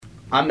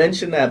I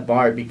mentioned that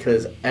bar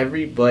because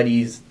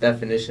everybody's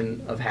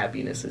definition of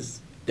happiness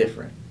is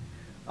different.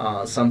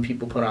 Some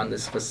people put on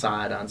this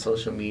facade on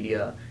social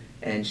media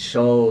and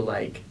show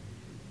like,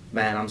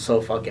 man, I'm so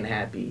fucking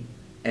happy.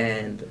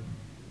 And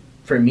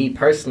for me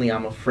personally,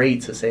 I'm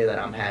afraid to say that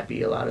I'm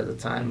happy a lot of the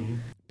time. Mm-hmm.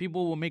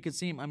 People will make it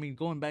seem. I mean,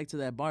 going back to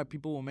that bar,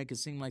 people will make it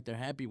seem like they're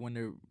happy when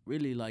they're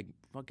really like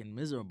fucking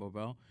miserable,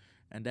 bro.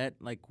 And that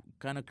like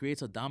kind of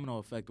creates a domino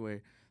effect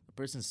where the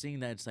person's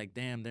seeing that it's like,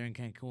 damn, they're in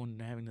Cancun,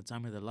 they're having the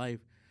time of their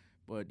life,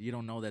 but you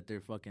don't know that they're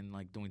fucking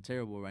like doing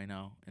terrible right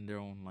now in their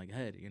own like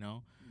head, you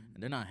know.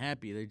 And they're not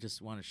happy. They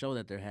just want to show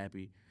that they're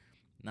happy.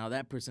 Now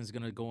that person's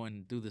gonna go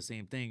and do the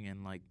same thing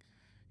and like,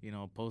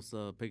 post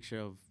a picture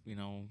of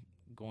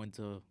going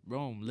to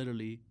Rome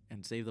literally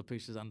and save the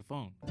pictures on the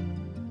phone.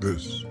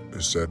 This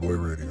is Sad Boy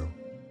Radio.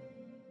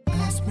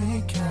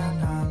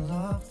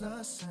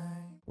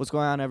 What's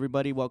going on,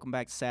 everybody? Welcome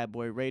back to Sad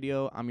Boy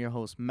Radio. I'm your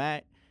host,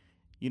 Matt.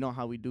 You know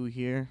how we do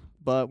here,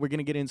 but we're going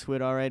to get into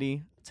it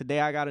already. Today,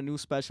 I got a new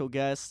special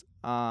guest,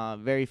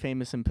 very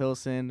famous in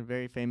Pilsen,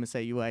 very famous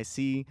at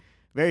UIC,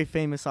 very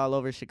famous all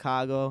over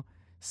Chicago,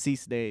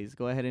 Cease Days.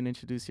 Go ahead and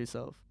introduce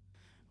yourself.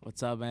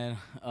 What's up, man?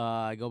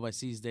 I go by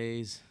Cease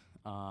Days,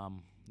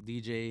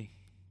 DJ,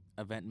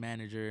 event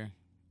manager.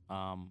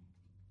 I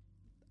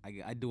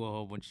do a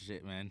whole bunch of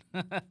shit, man.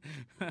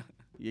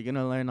 You're going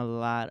to learn a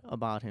lot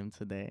about him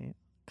today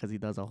because he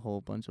does a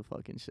whole bunch of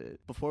fucking shit.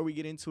 Before we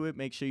get into it,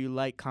 make sure you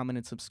like, comment,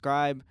 and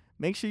subscribe.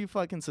 Make sure you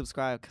fucking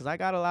subscribe because I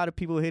got a lot of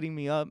people hitting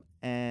me up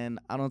and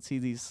I don't see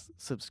these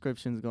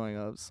subscriptions going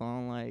up. So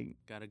I'm like...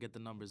 Gotta get the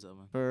numbers up,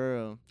 man. For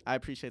real. I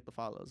appreciate the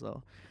follows,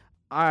 though.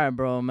 All right,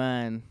 bro,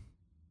 man.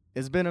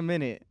 It's been a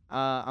minute.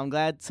 I'm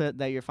glad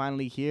that you're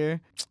finally here.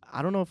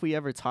 I don't know if we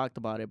ever talked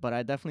about it, but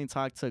I definitely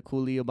talked to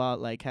Cooley about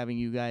like having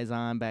you guys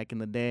on back in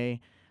the day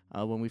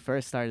when we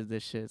first started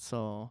this shit.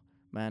 So,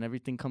 man,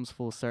 everything comes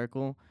full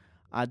circle.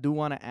 I do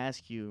want to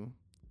ask you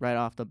right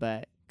off the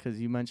bat because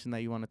you mentioned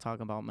that you want to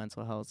talk about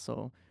mental health.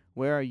 So,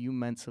 where are you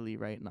mentally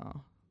right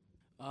now?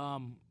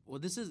 Well,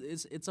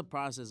 it's a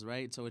process,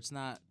 right? So it's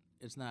not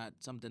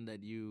something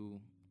that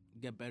you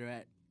get better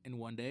at in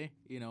one day.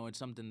 It's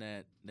something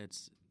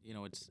that's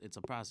it's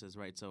a process,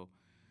 right? So,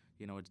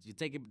 you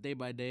take it day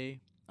by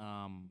day.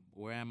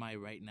 Where am I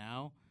right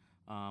now?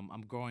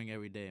 I'm growing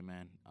every day,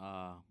 man.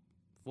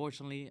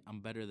 Fortunately,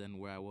 I'm better than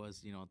where I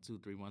was,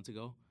 2-3 months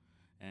ago.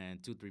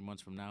 And 2-3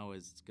 months from now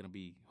is going to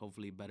be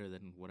hopefully better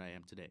than what I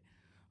am today.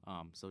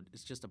 So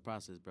it's just a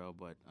process, bro.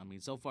 But, I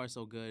mean, so far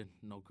so good.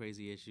 No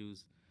crazy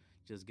issues.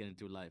 Just getting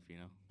through life,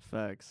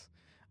 Facts.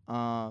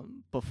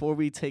 Before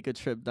we take a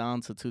trip down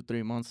to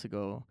 2-3 months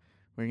ago,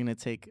 we're going to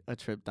take a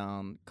trip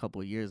down a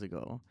couple years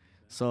ago.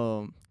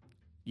 So,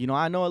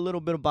 I know a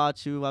little bit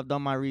about you. I've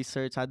done my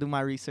research. I do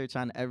my research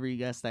on every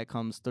guest that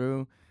comes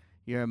through.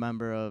 You're a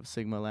member of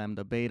Sigma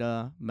Lambda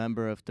Beta,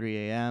 member of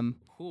 3AM,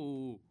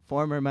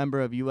 former member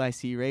of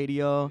UIC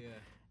Radio,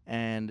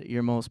 and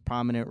your most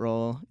prominent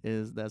role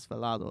is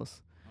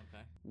Desvelados.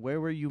 Okay. Where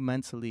were you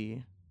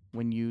mentally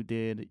when you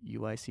did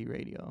UIC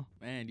Radio?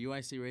 Man,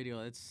 UIC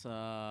Radio, it's,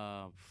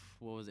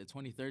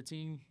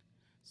 2013?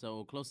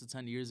 So close to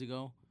 10 years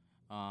ago.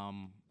 I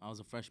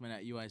was a freshman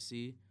at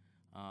UIC.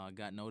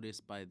 Got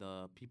noticed by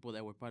the people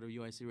that were part of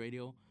UIC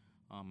Radio,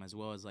 as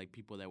well as like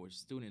people that were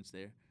students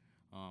there.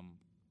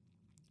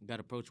 Got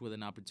approached with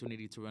an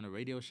opportunity to run a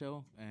radio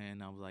show,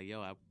 and I was like,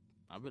 "Yo, I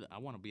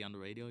want to be on the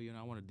radio.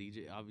 I want to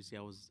DJ." Obviously,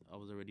 I was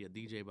already a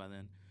DJ by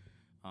then,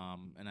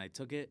 and I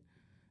took it.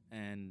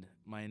 And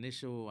my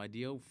initial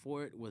idea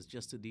for it was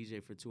just to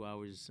DJ for 2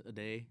 hours a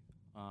day,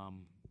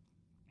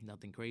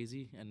 nothing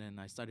crazy. And then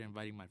I started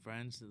inviting my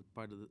friends,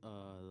 part of the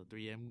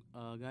 3M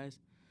guys.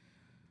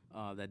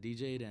 That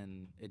DJ'd,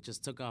 and it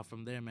just took off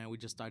from there, man. We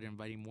just started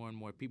inviting more and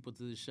more people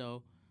to the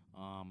show,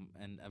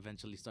 and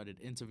eventually started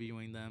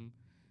interviewing them,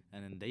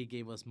 and then they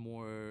gave us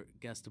more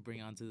guests to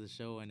bring onto the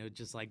show, and it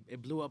just like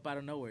it blew up out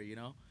of nowhere,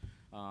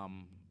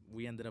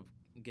 We ended up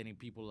getting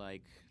people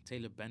like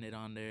Taylor Bennett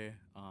on there,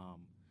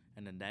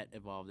 and then that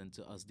evolved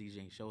into us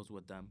DJing shows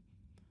with them.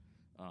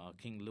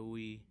 King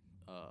Louie,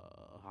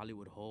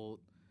 Hollywood Holt,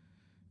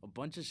 a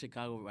bunch of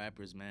Chicago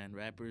rappers, man.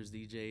 Rappers,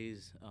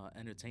 DJs,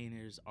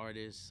 entertainers,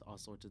 artists, all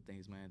sorts of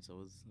things, man. So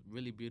it was a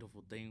really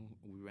beautiful thing.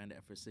 We ran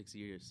that for 6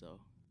 years, so.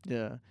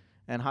 Yeah.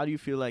 And how do you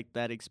feel like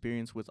that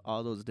experience with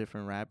all those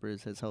different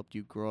rappers has helped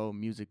you grow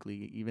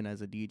musically, even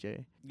as a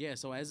DJ? Yeah,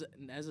 so as a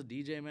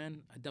DJ,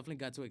 man, I definitely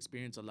got to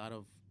experience a lot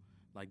of,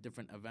 like,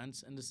 different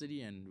events in the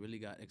city and really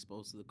got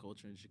exposed to the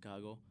culture in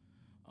Chicago.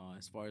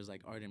 As far as,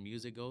 like, art and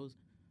music goes,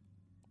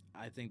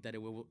 I think that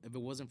if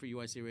it wasn't for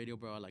UIC Radio,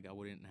 bro, like I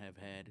wouldn't have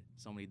had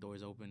so many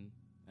doors open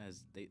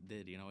as they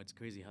did. It's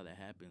crazy how that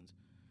happens.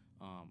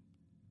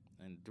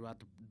 And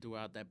throughout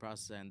that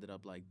process, I ended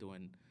up like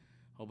doing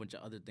a whole bunch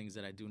of other things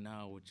that I do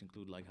now, which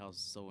include like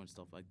house show and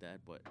stuff like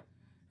that. But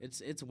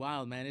it's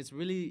wild, man. It's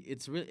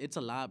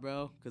a lot,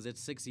 bro, because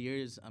it's 6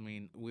 years. I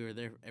mean, we were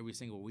there every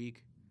single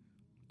week,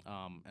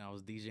 and I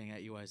was DJing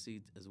at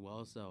UIC as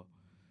well. So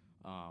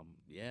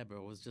Yeah,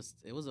 bro,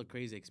 it was a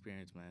crazy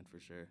experience, man, for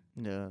sure.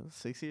 Yeah,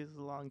 6 years is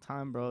a long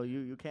time, bro.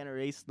 You can't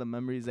erase the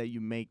memories that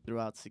you make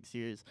throughout 6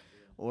 years,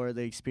 or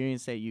the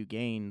experience that you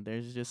gain.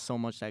 There's just so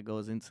much that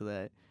goes into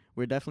that.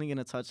 We're definitely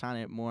gonna touch on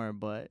it more,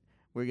 but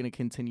we're gonna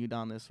continue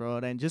down this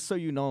road. And just so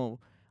you know,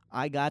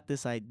 I got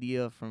this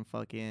idea from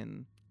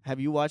fucking. Have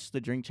you watched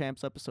the Drink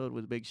Champs episode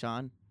with Big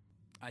Sean?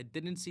 I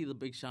didn't see the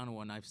Big Sean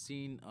one. I've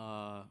seen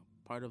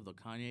part of the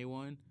Kanye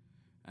one,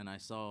 and I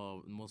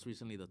saw most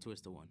recently the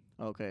Twista one.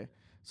 Okay,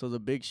 so the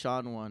Big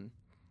Sean one,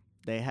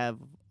 they have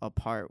a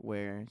part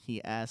where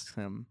he asks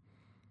him,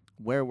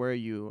 where were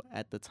you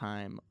at the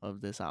time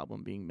of this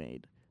album being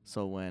made?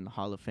 So when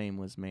Hall of Fame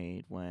was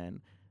made,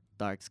 when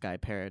Dark Sky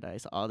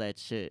Paradise, all that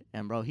shit.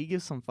 And bro, he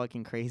gives some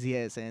fucking crazy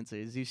ass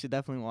answers. You should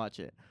definitely watch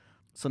it.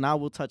 So now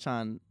we'll touch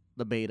on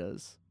the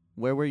betas.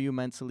 Where were you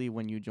mentally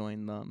when you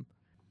joined them?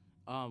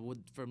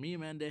 For me,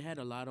 man, they had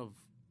a lot of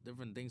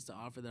different things to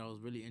offer that I was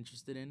really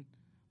interested in.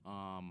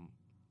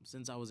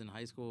 Since I was in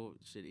high school,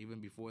 shit, even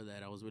before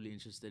that, I was really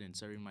interested in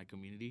serving my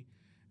community,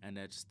 and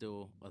that's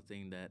still a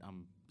thing that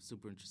I'm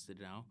super interested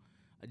in now.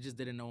 I just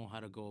didn't know how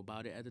to go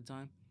about it at the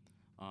time,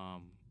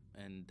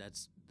 and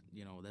that's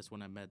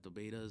when I met the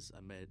betas.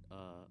 I met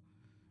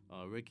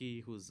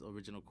Ricky, who's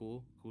original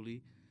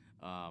Cooley,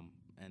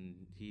 and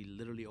he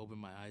literally opened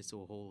my eyes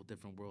to a whole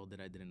different world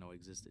that I didn't know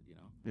existed.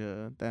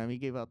 Yeah, damn, he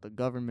gave out the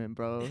government,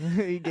 bro.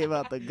 He gave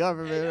out the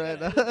government right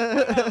now.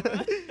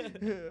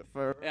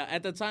 Yeah,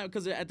 at the time,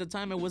 because at the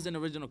time it wasn't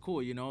original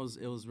Cool. It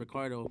was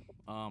Ricardo,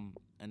 and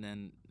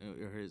then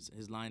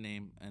his line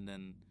name, and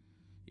then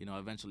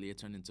eventually it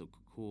turned into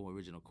Cool,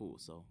 original Cool.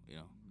 So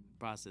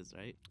process,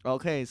 right?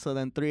 Okay, so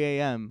then 3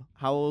 a.m.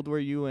 How old were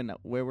you and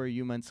where were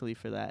you mentally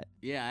for that?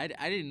 Yeah,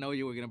 I didn't know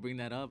you were gonna bring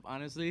that up.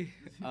 Honestly,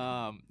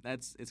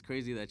 it's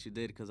crazy that you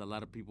did, because a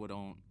lot of people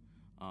don't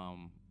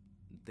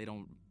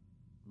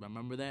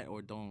remember that,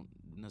 or don't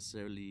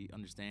necessarily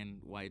understand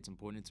why it's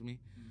important to me.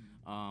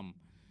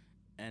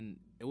 And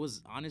it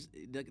was honest.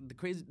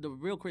 The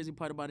real crazy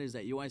part about it is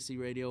that UIC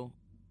Radio,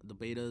 the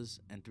betas,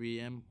 and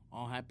 3AM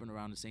all happened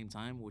around the same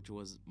time, which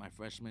was my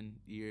freshman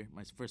year,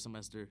 my first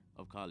semester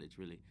of college,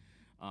 really.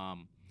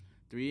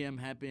 3AM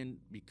happened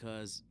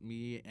because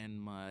me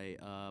and my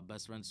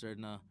best friend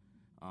Serna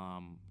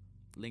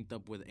linked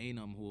up with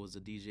Anum, who was a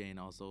DJ and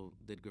also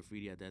did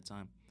graffiti at that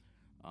time,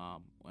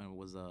 and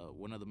was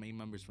one of the main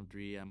members from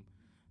 3AM.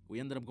 We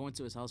ended up going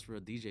to his house for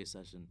a DJ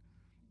session,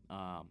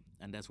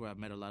 and that's where I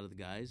met a lot of the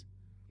guys.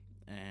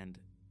 And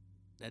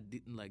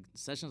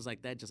sessions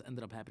like that just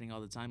ended up happening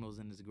all the time. It was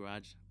in his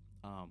garage,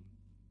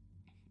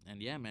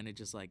 and yeah, man, it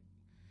just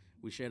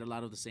we shared a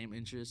lot of the same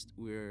interests.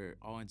 We were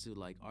all into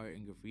art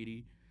and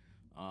graffiti,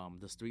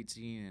 the street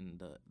scene, and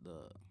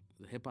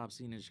the hip hop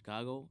scene in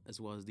Chicago,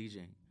 as well as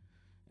DJing.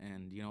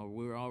 And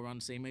we were all around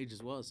the same age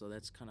as well, so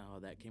that's kind of how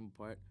that came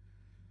apart.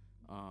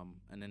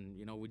 And then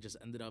we just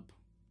ended up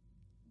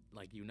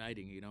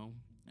uniting,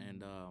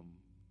 and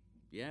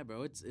yeah,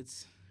 bro,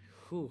 it's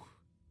whew,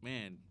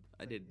 man.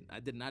 I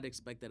did not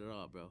expect that at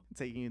all, bro.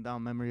 Taking you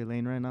down memory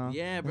lane right now.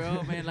 Yeah,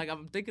 bro, man.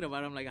 I'm thinking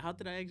about it. I'm like, how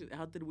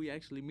did we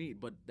actually meet?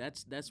 But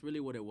that's really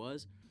what it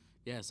was.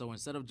 Yeah. So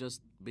instead of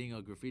just being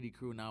a graffiti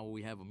crew, now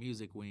we have a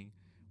music wing,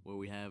 where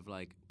we have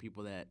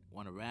people that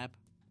want to rap,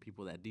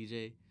 people that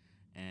DJ,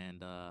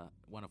 and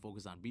want to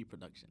focus on beat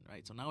production,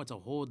 right? So now it's a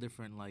whole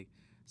different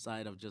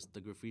side of just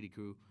the graffiti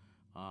crew.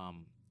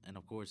 And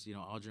of course,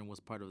 Aldrin was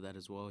part of that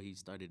as well. He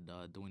started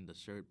doing the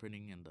shirt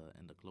printing and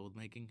the clothes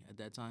making at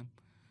that time.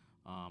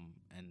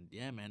 And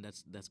yeah, man,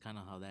 that's kind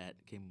of how that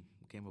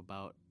came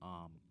about.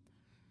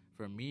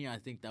 For me, I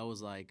think that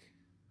was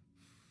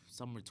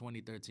summer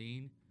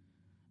 2013,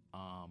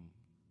 fall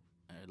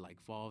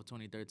of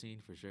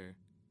 2013 for sure.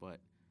 But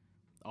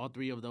all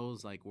three of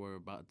those were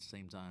about the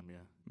same time,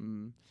 yeah.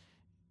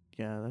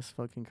 Yeah, that's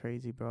fucking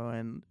crazy, bro.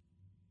 And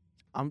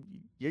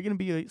you're gonna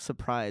be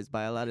surprised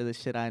by a lot of the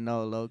shit I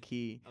know, low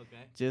key.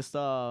 Okay. Just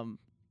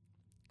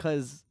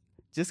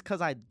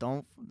cause I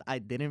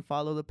didn't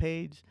follow the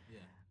page. Yeah.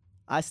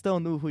 I still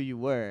knew who you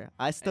were.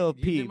 I still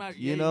peeped.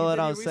 You know what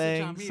I'm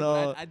saying?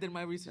 So I did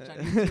my research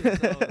on you too.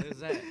 So there's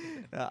that.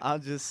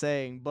 I'm just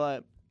saying,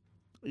 but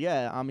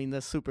yeah, I mean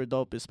that's super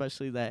dope,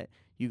 especially that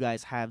you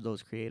guys have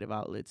those creative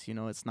outlets.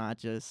 It's not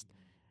just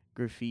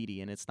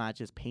graffiti and it's not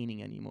just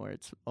painting anymore.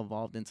 It's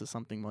evolved into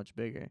something much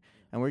bigger,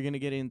 and we're gonna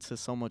get into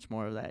so much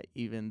more of that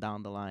even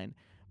down the line.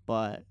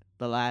 But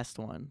the last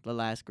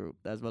group,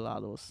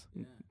 Desvelados.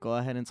 Yeah. Go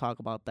ahead and talk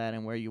about that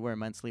and where you were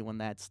mentally when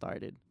that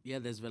started. Yeah,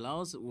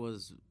 Desvelados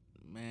was.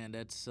 Man,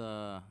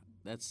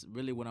 that's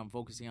really what I'm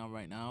focusing on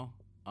right now.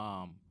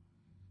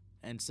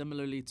 And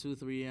similarly to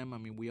 3M, I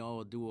mean, we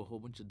all do a whole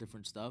bunch of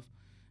different stuff,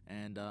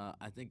 and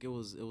I think it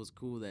was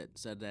cool that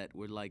said that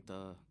we're like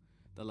the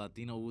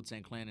Latino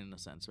Wu-Tang Clan in a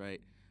sense,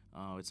 right?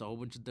 It's a whole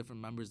bunch of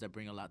different members that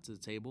bring a lot to the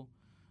table,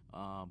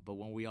 but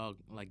when we all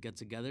get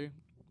together,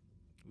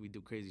 we do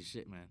crazy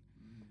shit, man.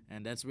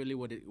 And that's really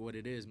what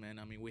it is, man.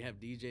 I mean, we have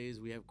DJs,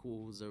 we have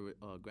Cool, who's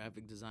a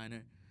graphic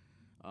designer.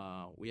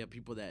 We have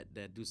people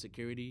that do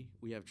security.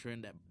 We have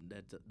Trent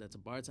that's a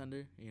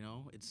bartender.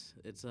 It's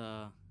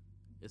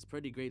It's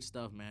pretty great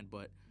stuff, man.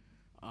 But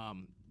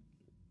um,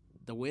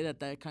 the way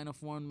that kind of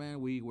formed,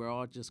 man, we were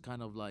all just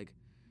kind of like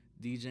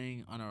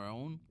DJing on our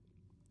own,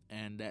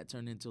 and that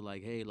turned into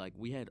like, hey, like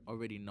we had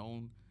already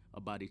known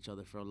about each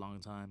other for a long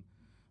time.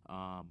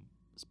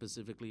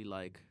 Specifically,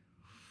 like,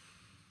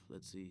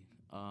 let's see,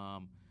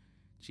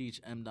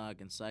 Cheech,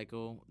 M-Dog, and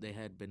Psycho, they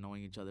had been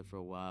knowing each other for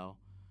a while.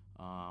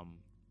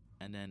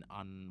 And then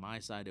on my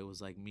side, it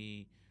was like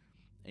me,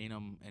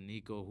 Anum, and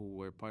Nico, who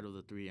were part of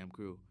the 3M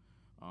crew.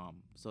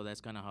 So that's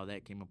kind of how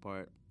that came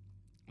apart.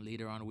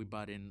 Later on, we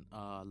brought in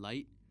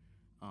Light,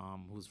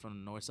 who's from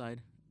the north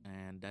side,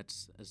 and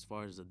that's as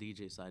far as the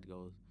DJ side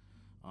goes.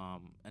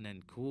 And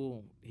then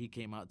Cool, he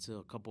came out to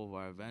a couple of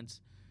our events,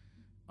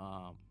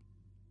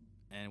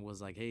 and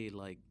was like, hey,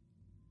 like,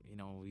 you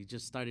know, he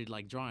just started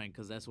like drawing,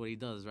 because that's what he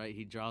does, right?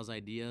 He draws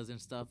ideas and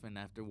stuff, and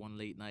after one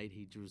late night,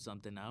 he drew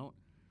something out.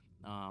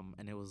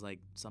 And it was like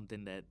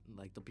something that,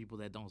 like, the people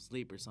that don't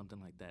sleep or something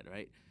like that,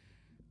 right?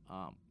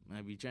 And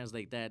if you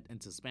translate that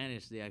into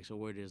Spanish, the actual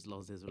word is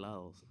Los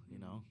Desvelados, you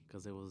know,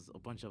 because it was a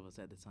bunch of us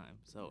at the time.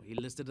 So he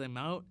listed them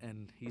out,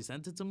 and he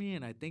sent it to me,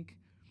 and I think,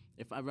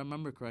 if I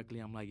remember correctly,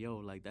 I'm like, yo,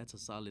 like, that's a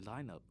solid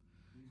lineup.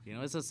 You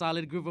know, it's a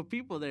solid group of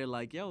people there.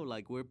 Like, yo,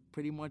 like, we're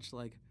pretty much,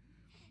 like,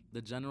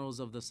 the generals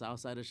of the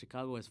south side of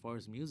Chicago as far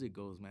as music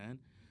goes, man.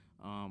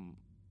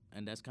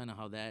 And that's kind of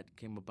how that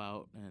came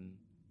about. And,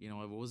 you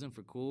know, if it wasn't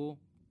for Cool,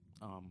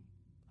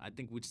 I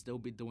think we'd still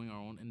be doing our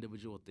own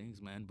individual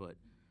things, man. But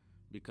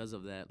because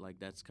of that, like,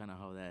 that's kind of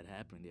how that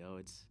happened, yo.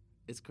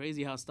 It's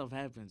crazy how stuff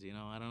happens, you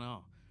know. I don't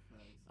know.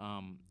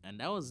 And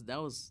that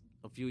was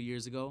a few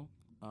years ago.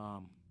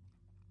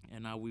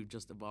 And now we've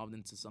just evolved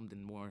into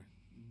something more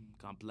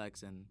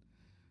complex and,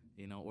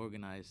 you know,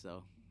 organized.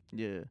 So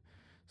Yeah.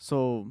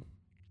 So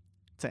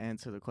to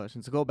answer the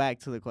question, to go back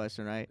to the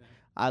question, right? Okay.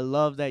 I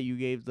love that you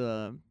gave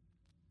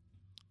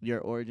your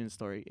origin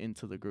story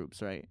into the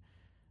groups, right?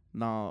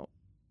 Now,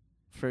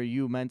 for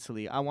you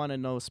mentally, I want to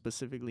know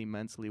specifically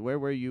mentally, where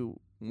were you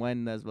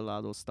when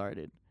Desvelados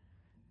started?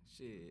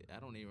 Shit, I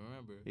don't even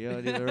remember. You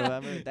don't even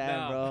remember?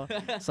 Damn, No.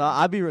 bro. So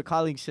I be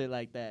recalling shit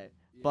like that.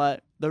 Yeah.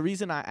 But the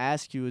reason I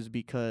ask you is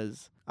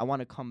because I want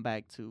to come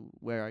back to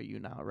where are you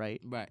now,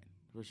 right? Right,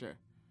 for sure.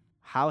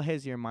 How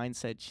has your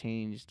mindset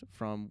changed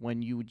from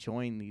when you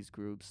joined these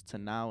groups to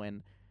now,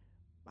 and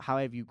how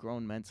have you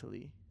grown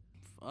mentally?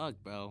 Fuck,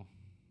 bro.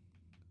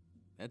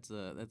 That's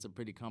a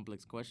pretty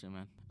complex question,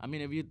 man. I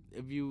mean,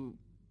 if you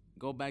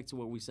go back to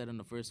what we said in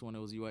the first one, it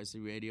was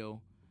UIC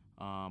Radio,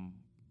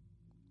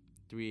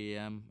 3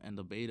 a.m. and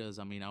the betas.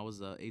 I mean, I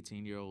was a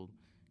 18-year-old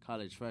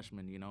college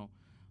freshman, you know.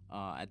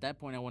 At that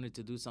point, I wanted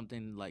to do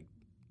something like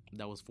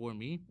that was for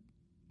me,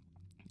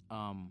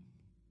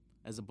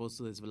 as opposed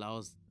to this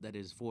Velados that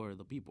is for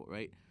the people,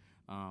 right?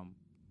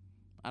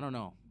 I don't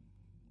know.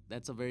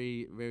 That's a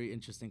very, very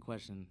interesting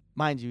question.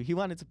 Mind you, he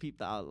wanted to peep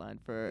the outline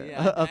for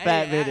a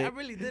fat minute. I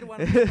really did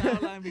want to peep the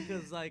outline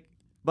because, like...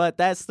 But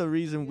that's the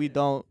reason we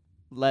don't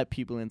let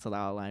people into the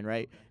outline,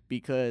 right? Okay.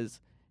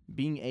 Because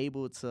being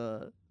able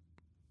to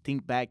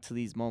think back to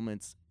these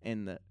moments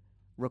and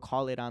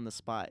recall it on the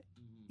spot,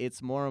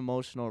 it's more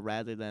emotional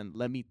rather than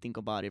let me think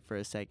about it for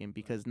a second,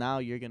 because now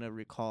you're going to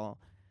recall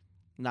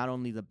not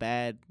only the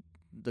bad,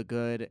 the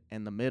good,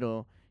 and the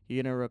middle.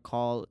 You're going to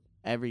recall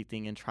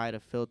everything and try to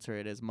filter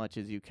it as much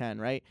as you can,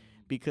 right?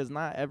 Because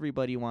not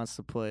everybody wants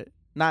to put,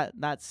 not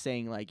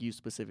saying like you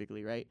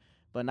specifically, right?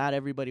 But not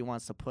everybody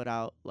wants to put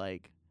out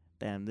like,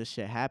 damn, this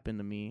shit happened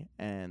to me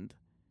and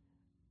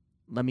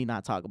let me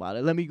not talk about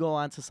it. Let me go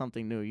on to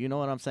something new. You know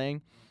what I'm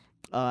saying?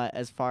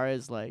 As far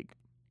as like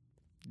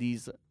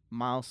these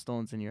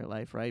milestones in your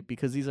life, right?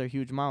 Because these are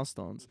huge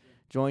milestones.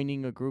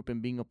 Joining a group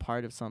and being a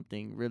part of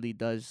something really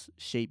does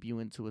shape you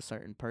into a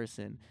certain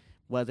person.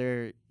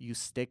 Whether you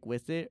stick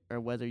with it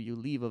or whether you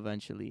leave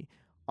eventually,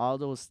 all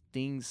those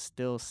things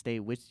still stay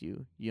with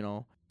you, you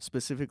know?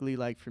 Specifically,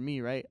 like for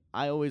me, right?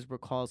 I always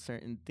recall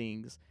certain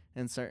things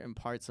in certain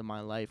parts of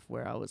my life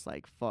where I was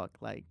like, fuck,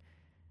 like,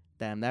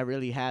 damn, that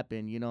really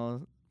happened, you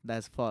know?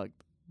 That's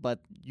fucked. But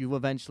you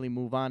eventually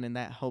move on, and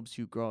that helps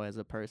you grow as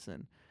a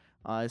person.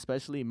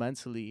 Especially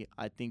mentally,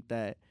 I think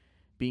that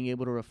being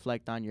able to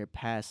reflect on your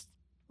past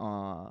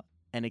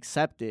and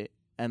accept it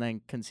and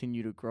then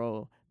continue to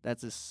grow,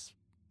 that's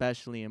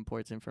especially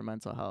important for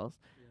mental health.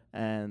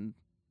 Yeah. And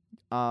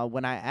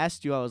when I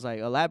asked you, I was like,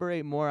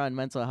 elaborate more on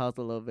mental health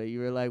a little bit. You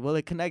were like, well,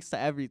 it connects to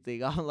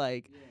everything. I'm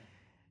like, yeah.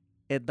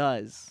 It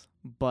does.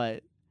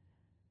 But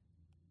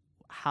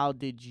how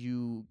did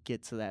you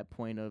get to that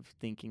point of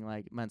thinking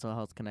like mental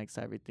health connects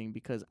to everything?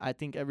 Because I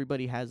think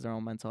everybody has their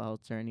own mental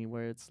health journey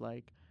where it's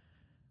like,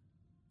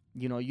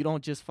 you know, you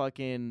don't just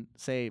fucking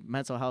say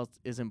mental health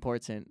is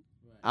important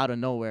out of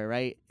nowhere,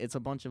 right? It's a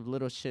bunch of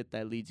little shit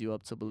that leads you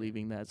up to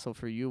believing that. So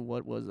for you,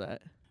 what was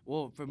that?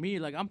 Well, for me,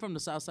 like, I'm from the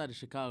south side of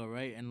Chicago,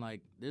 right? And,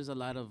 like, there's a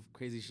lot of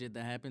crazy shit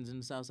that happens in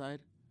the south side.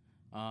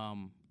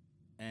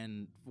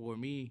 And for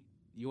me,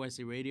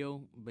 UIC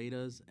Radio,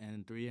 betas,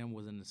 and 3M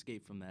was an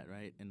escape from that,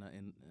 right? In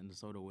the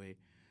sort of way.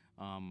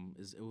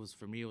 It was,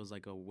 for me, it was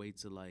like a way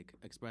to, like,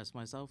 express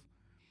myself.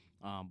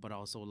 but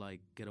also like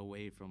get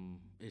away from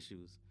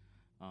issues.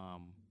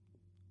 Um,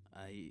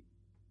 I,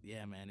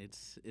 yeah, man,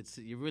 it's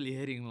you're really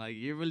hitting like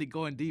you're really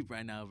going deep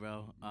right now,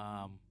 bro.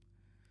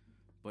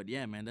 But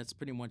yeah, man, that's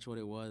pretty much what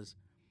it was.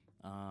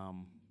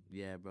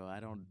 Yeah, bro, I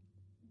don't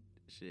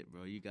shit,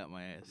 bro. You got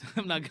my ass.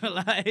 I'm not gonna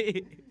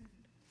lie.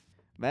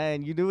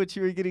 Man, you knew what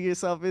you were getting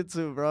yourself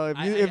into, bro. If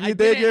I- you I- if I you did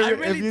did it. your I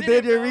really if you did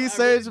did it, your bro. I really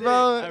research, did it.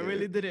 bro. I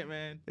really did it,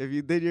 man. If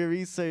you did your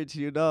research,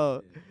 you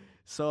know.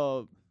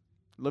 So,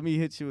 let me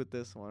hit you with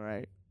this one,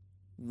 right?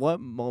 What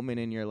moment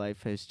in your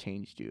life has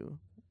changed you?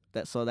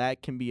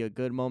 That can be a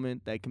good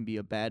moment, that can be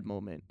a bad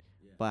moment.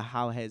 Yeah. But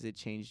how has it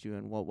changed you,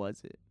 and what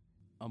was it?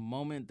 A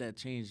moment that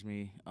changed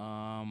me.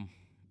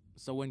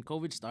 So when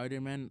COVID started,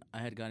 man, I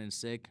had gotten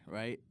sick,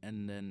 right?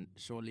 And then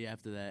shortly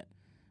after that,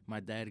 my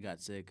dad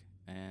got sick,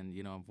 and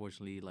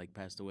unfortunately, like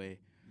passed away.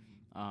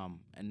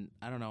 And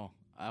I don't know,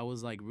 I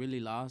was like really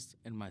lost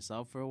in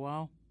myself for a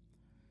while,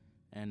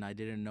 and I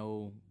didn't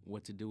know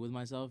what to do with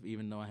myself,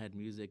 even though I had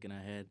music and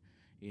I had,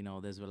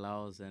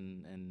 Desvelados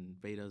and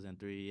Betas and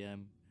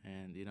 3EM,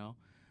 and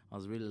I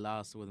was really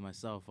lost with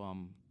myself.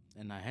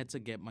 And I had to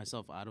get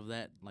myself out of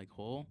that like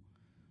hole.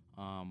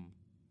 Um,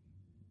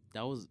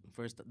 that was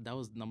first. That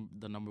was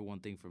the number one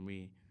thing for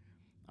me.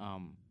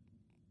 Um,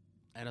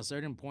 at a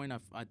certain point,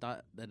 I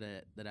thought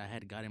that I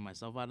had gotten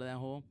myself out of that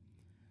hole,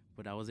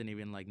 but I wasn't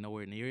even like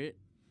nowhere near it.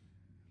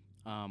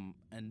 And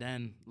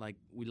then like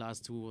we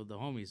lost two of the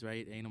homies,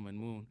 right, Ainum and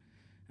Moon,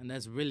 and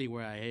that's really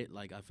where I hit.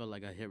 Like I felt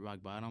like I hit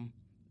rock bottom.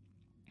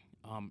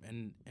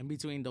 And in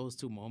between those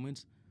two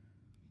moments,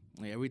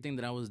 like everything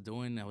that I was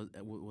doing,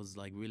 was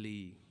like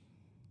really,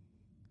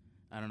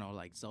 I don't know,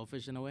 like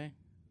selfish in a way.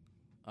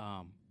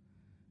 Um,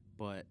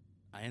 but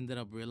I ended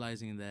up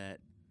realizing that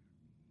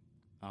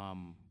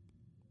um,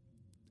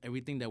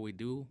 everything that we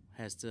do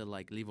has to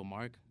like leave a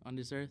mark on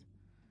this earth,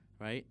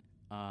 right?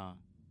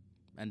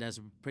 And that's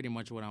pretty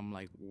much what I'm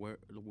like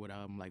what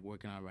I'm like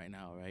working on right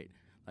now, right?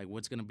 Like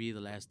what's gonna be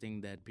the last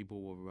thing that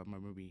people will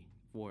remember me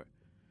for,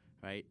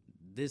 right?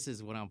 This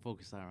is what I'm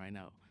focused on right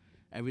now.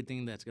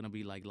 Everything that's gonna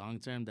be like long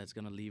term, that's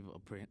gonna leave a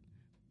print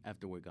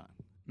after we're gone.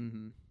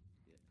 Mm-hmm.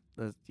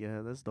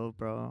 That's dope,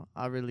 bro.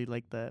 I really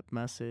like that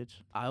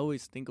message. I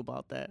always think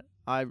about that.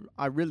 I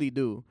really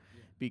do,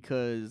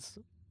 because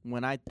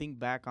when I think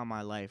back on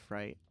my life,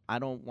 right, I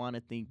don't want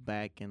to think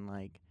back and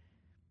like,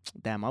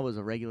 damn, I was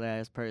a regular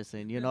ass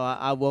person.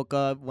 I woke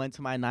up, went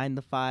to my 9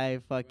 to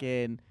 5,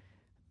 fucking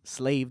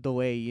slaved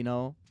away.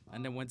 And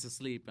then went to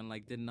sleep and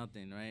like did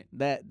nothing, right?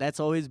 That's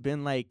always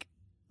been like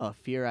a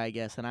fear, I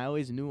guess, and I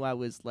always knew I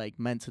was like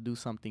meant to do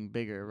something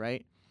bigger,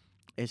 right?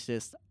 It's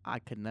just I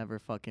could never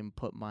fucking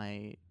put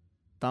my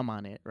thumb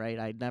on it, right?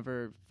 I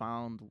never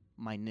found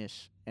my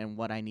niche and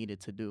what I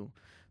needed to do.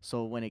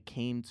 So when it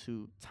came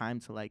to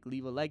time to like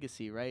leave a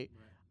legacy, right?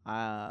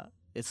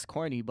 It's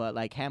corny, but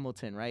like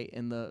Hamilton, right?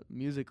 In the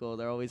musical,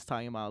 they're always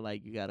talking about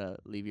like you gotta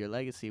leave your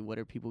legacy. What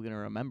are people gonna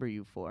remember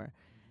you for?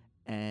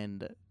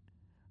 And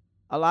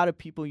a lot of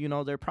people,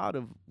 they're proud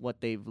of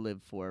what they've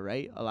lived for,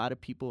 right? A lot of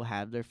people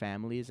have their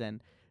families,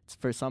 and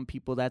for some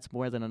people, that's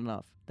more than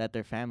enough that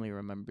their family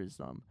remembers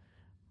them.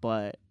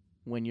 But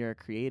when you're a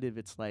creative,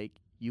 it's like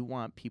you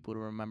want people to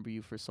remember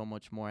you for so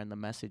much more and the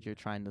message you're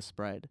trying to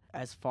spread.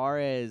 As far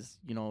as,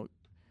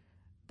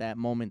 that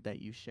moment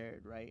that you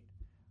shared, right?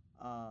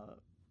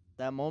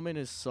 That moment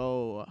is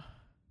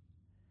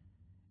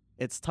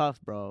it's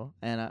tough, bro,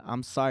 and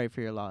I'm sorry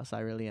for your loss. I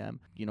really am.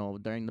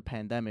 During the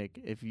pandemic,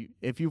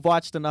 if you've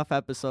watched enough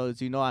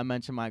episodes, I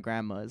mentioned my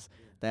grandmas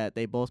that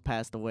they both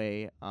passed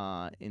away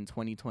in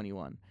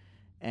 2021,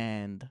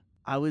 and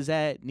I was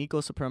at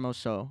Nico Supremo's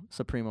show.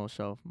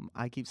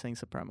 I keep saying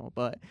Supremo,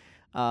 but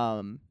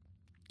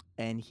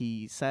and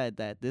he said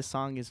that this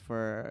song is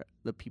for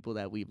the people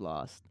that we've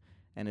lost,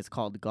 and it's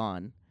called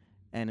Gone.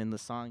 And in the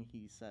song,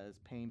 he says,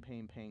 "Pain,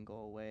 pain, pain, go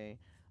away.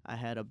 I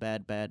had a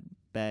bad, bad,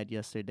 bad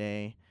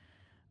yesterday.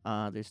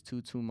 There's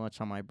too much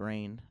on my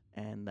brain."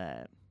 And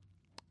that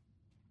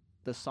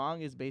the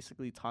song is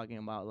basically talking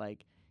about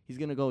like he's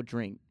gonna go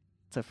drink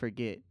to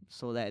forget,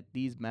 so that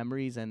these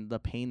memories and the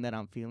pain that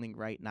I'm feeling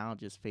right now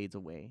just fades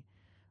away.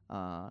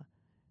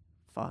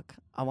 Fuck,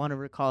 I want to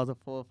recall the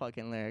full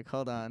fucking lyric.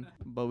 Hold on.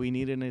 But we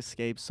need an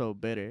escape so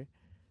bitter.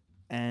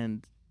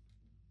 And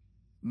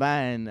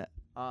man,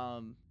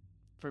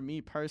 for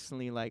me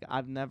personally, like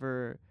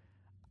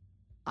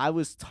I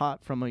was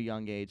taught from a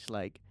young age,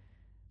 like,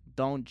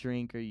 don't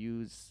drink or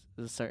use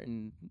a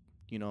certain,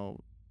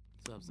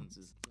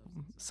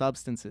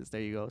 substances.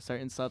 There you go.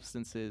 Certain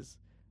substances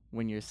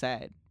when you're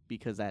sad,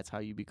 because that's how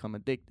you become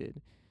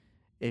addicted.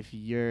 If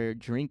you're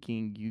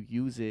drinking, you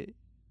use it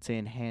to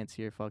enhance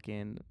your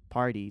fucking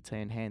party, to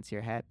enhance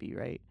your happy,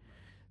 right?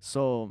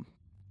 So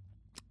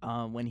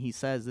when he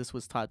says this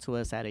was taught to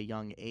us at a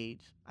young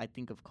age, I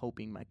think of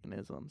coping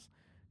mechanisms.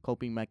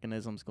 Coping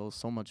mechanisms go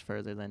so much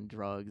further than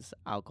drugs,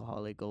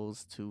 alcohol. It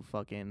goes to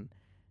fucking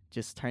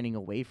just turning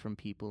away from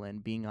people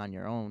and being on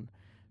your own.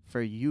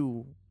 For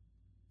you,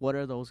 what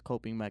are those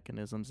coping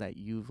mechanisms that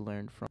you've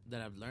learned from?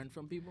 That I've learned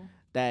from people?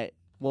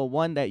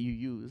 One that you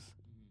use.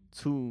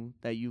 two,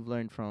 that you've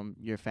learned from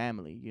your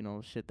family, you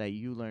know, shit that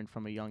you learned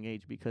from a young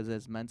age. Because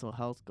as mental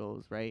health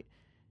goes, right,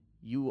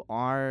 you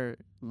are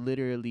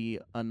literally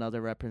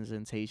another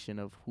representation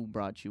of who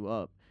brought you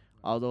up.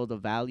 Although the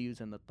values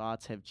and the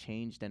thoughts have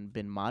changed and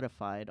been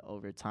modified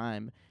over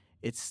time,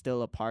 it's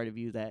still a part of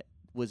you that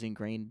was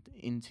ingrained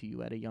into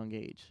you at a young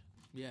age.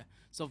 Yeah.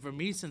 So for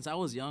me, since I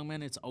was young,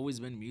 man, it's always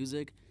been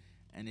music,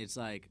 and it's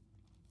like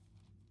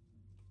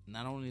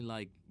not only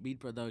like beat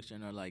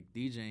production or like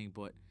DJing,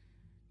 but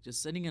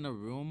just sitting in a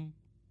room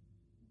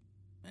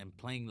and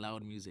playing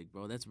loud music,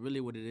 bro. That's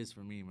really what it is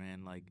for me,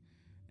 man. Like,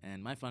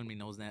 and my family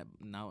knows that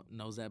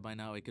by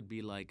now. It could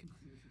be like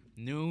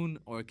noon,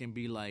 or it can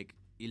be like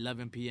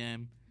 11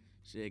 p.m.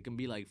 Shit, it can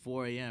be like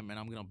 4 a.m. and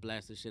I'm gonna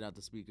blast the shit out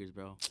the speakers,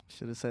 bro.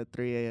 Should have said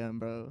 3 a.m.,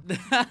 bro.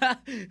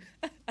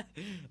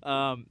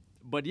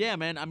 But yeah,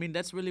 man. I mean,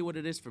 that's really what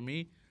it is for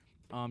me.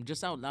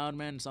 Just out loud,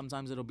 man.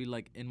 Sometimes it'll be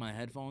like in my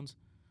headphones,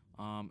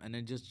 and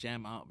then just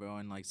jam out, bro.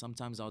 And like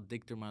sometimes I'll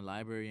dig through my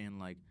library and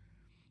like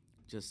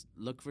just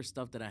look for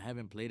stuff that I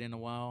haven't played in a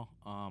while.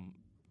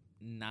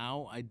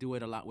 Now I do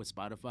it a lot with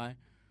Spotify.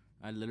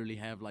 I literally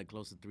have like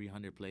close to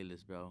 300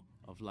 playlists, bro,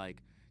 of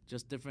like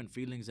just different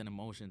feelings and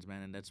emotions,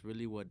 man. And that's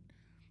really what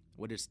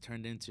it's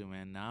turned into,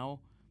 man. Now,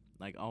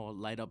 like, I'll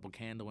light up a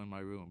candle in my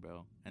room,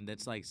 bro, and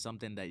that's like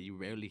something that you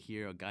rarely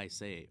hear a guy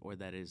say, or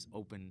that is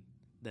open,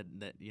 that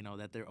you know,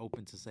 that they're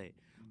open to say.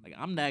 Like,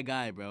 I'm that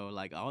guy, bro.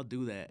 Like, I'll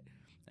do that,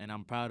 and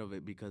I'm proud of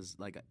it, because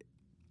like,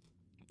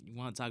 you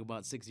want to talk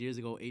about 6 years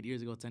ago, 8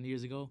 years ago, 10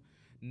 years ago,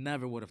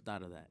 never would have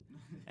thought of that.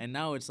 And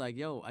now it's like,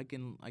 yo, I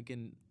can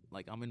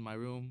like, I'm in my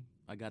room,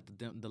 I got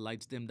the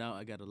lights dimmed out,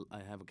 I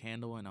have a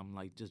candle, and I'm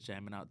like just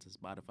jamming out to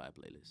Spotify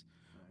playlists,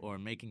 or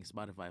making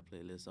Spotify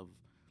playlists of,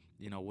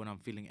 you know, what I'm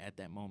feeling at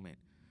that moment.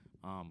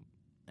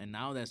 And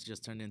now that's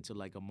just turned into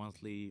like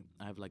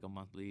I have like a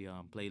monthly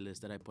playlist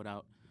that I put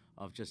out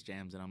of just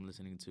jams that I'm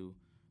listening to.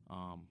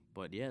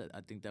 But yeah,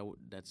 I think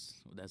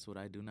that's what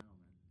I do now.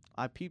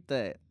 I peeped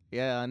that.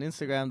 Yeah, on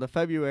Instagram, the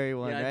February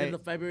one, Yeah, right? I did the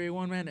February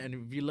one, man. And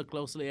if you look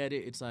closely at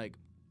it, it's like,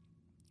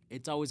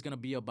 it's always gonna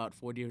be about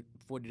 40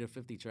 to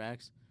 50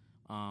 tracks.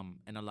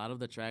 And a lot of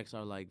the tracks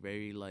are like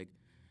very like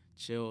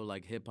chill,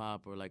 like hip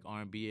hop or like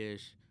R&B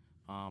ish.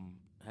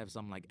 Have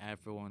some like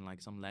Afro and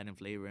like some Latin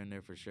flavor in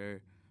there for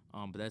sure.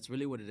 But that's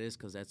really what it is,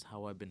 because that's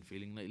how I've been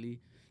feeling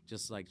lately.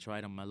 Just like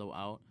try to mellow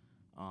out.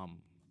 I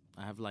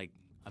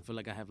feel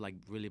like I have like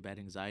really bad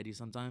anxiety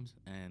sometimes,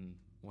 and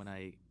when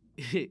I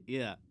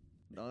yeah.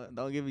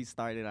 Don't get me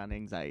started on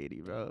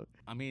anxiety, bro.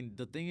 I mean,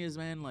 the thing is,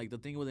 man, like the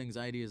thing with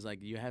anxiety is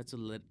like you have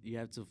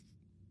to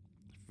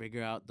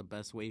figure out the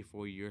best way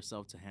for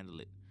yourself to handle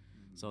it.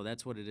 So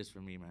that's what it is for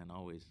me, man,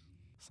 always.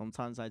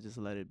 Sometimes I just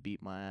let it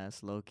beat my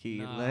ass low key.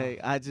 Nah, like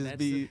I just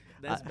be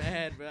that's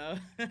bad, bro.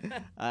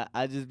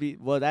 I just be,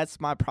 well, that's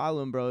my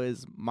problem, bro,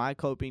 is my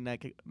coping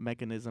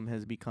mechanism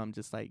has become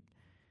just like,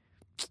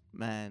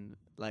 man,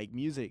 like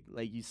music,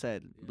 like you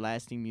said,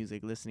 blasting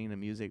music, listening to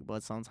music.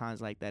 But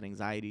sometimes like that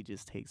anxiety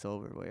just takes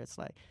over, where it's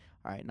like,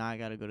 all right, now I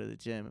gotta go to the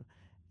gym,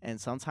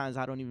 and sometimes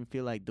I don't even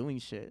feel like doing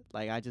shit.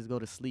 Like I just go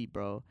to sleep,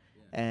 bro.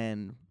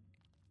 And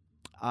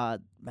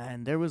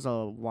man, there was a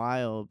little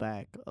while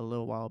back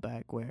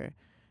where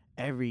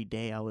every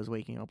day I was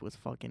waking up with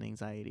fucking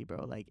anxiety,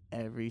 bro. Like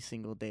every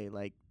single day.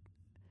 Like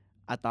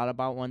I thought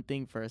about one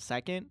thing for a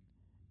second,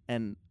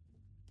 and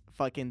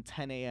fucking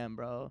 10 a.m.,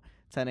 bro.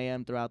 10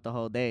 a.m. throughout the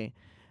whole day.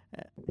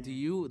 Do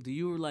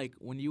you like,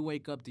 when you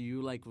wake up, do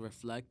you like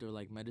reflect or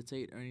like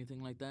meditate or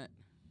anything like that?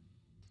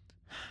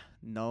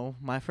 No,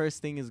 my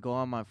first thing is go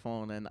on my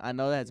phone, and I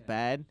know that's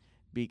bad,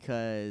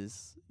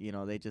 because, you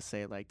know, they just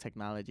say like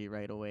technology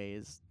right away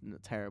is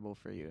terrible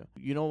for you.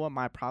 You know what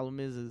my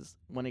problem is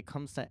when it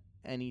comes to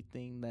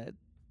anything that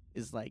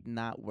is like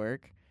not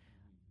work,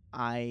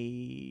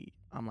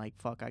 I'm like,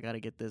 fuck, I gotta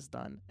get this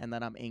done, and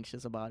then I'm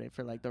anxious about it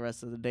for like the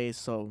rest of the day.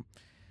 So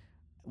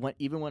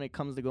even when it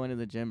comes to going to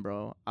the gym,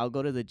 bro, I'll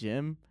go to the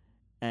gym,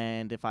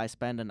 and if I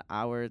spend an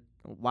hour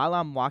while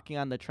I'm walking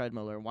on the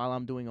treadmill or while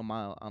I'm doing a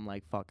mile, I'm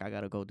like, fuck, I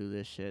gotta go do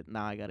this shit.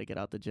 Now I gotta get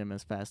out the gym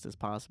as fast as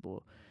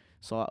possible.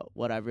 So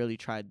what I really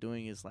tried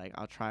doing is like,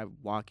 I'll try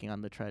walking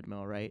on the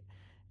treadmill, right,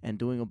 and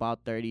doing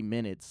about 30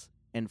 minutes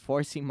and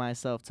forcing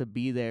myself to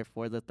be there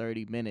for the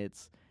 30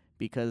 minutes,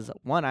 because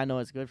one, I know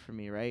it's good for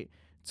me, right?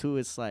 Two,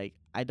 it's like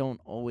I don't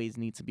always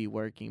need to be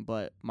working,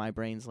 but my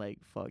brain's like,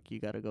 fuck, you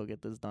gotta go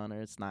get this done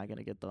or it's not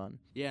gonna get done.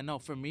 Yeah, no,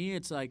 for me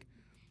it's like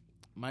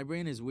my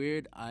brain is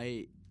weird.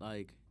 I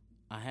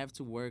have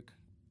to work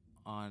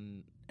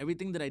on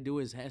everything that I do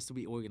has to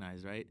be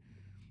organized, right?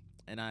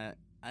 And I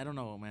don't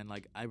know, man,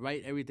 like I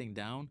write everything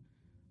down.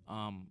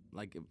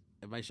 Like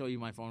if I show you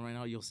my phone right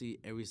now, you'll see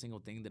every single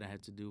thing that I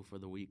have to do for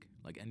the week.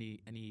 Like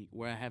any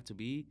where I have to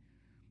be,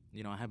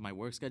 you know, I have my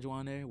work schedule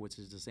on there, which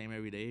is the same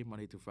every day,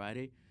 Monday through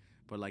Friday.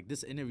 But like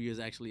this interview is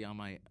actually on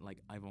my like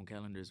iPhone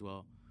calendar as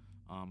well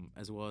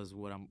as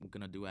what I'm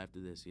gonna do after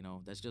this. You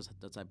know, that's just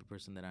the type of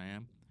person that I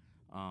am.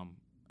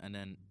 And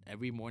then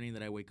every morning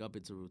that I wake up,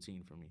 it's a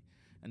routine for me.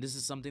 And this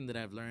is something that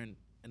I've learned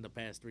in the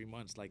past 3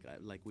 months, like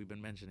we've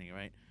been mentioning,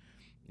 right?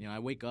 You know, I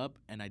wake up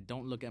and I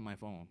don't look at my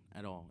phone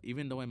at all.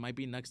 Even though it might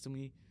be next to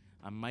me,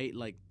 I might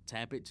like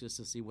tap it just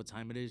to see what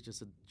time it is, just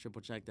to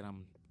triple check that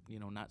I'm, you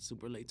know, not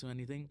super late to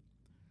anything.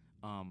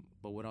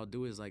 But what I'll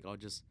do is like I'll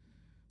just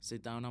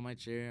sit down on my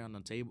chair on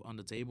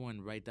the table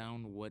and write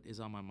down what is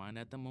on my mind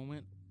at the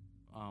moment,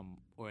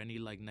 or any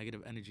like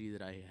negative energy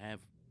that I have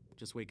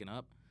just waking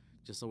up,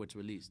 just so it's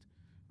released.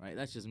 Right?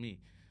 That's just me.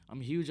 I'm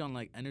huge on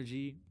like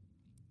energy,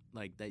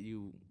 like that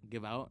you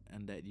give out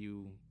and that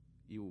you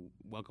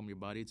welcome your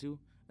body to,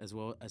 as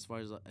well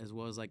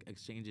as like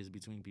exchanges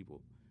between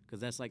people, because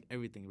that's like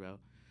everything, bro.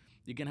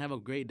 You can have a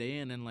great day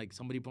and then like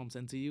somebody bumps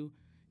into you,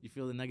 you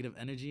feel the negative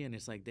energy and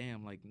it's like,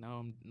 damn, like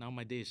now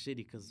my day is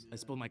shitty because I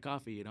spilled my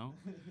coffee, you know,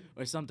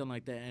 or something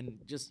like that. And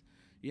just,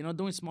 you know,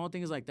 doing small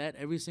things like that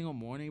every single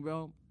morning,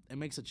 bro, it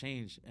makes a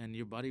change and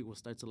your body will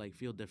start to like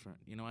feel different,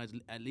 you know.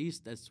 At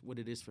least that's what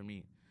it is for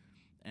me.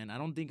 And I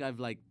don't think I've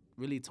like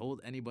really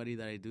told anybody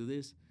that I do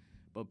this,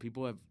 but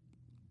people have,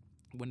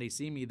 when they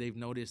see me, they've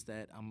noticed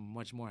that I'm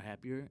much more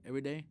happier every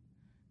day,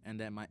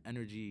 and that my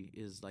energy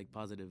is like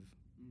positive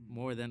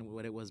more than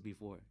what it was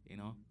before, you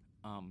know.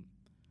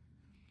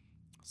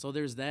 So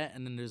there's that,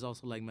 and then there's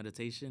also like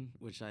meditation,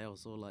 which I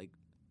also like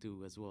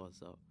do as well.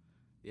 So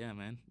yeah,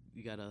 man,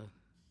 you gotta.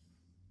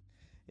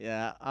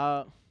 Yeah,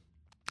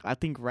 I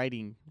think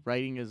writing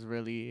is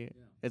really,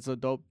 it's a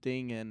dope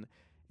thing, and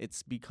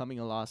it's becoming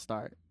a lost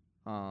art.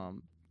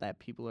 That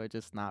people are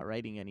just not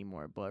writing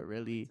anymore, but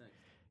really,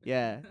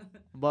 yeah,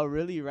 but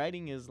really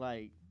writing is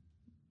like,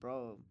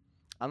 bro,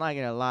 I'm not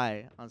gonna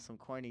lie, on some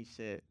corny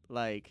shit.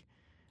 Like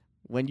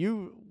when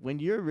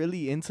you're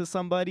really into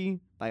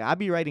somebody, like I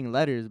be writing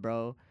letters,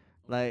 bro.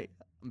 Like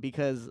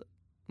because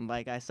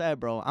like I said,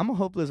 bro, I'm a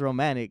hopeless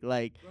romantic.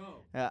 Like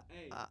Hey.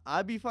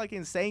 I be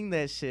fucking saying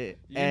that shit.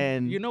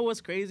 You know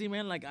what's crazy,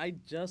 man? Like I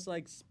just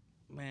like,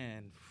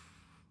 man,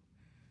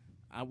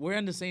 we're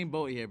in the same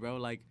boat here, bro.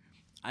 Like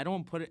I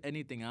don't put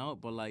anything out,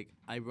 but like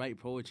I write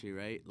poetry,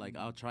 right? Like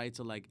I'll try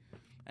to like,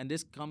 and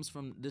this comes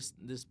from this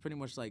pretty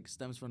much like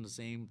stems from the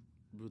same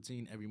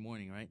routine every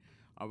morning, right?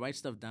 I'll write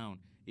stuff down,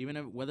 even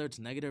if, whether it's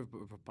negative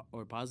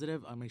or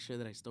positive. I'll make sure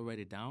that I still write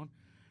it down,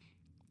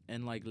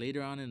 and like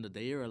later on in the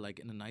day or like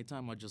in the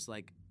nighttime, I'll just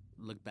like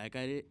look back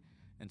at it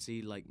and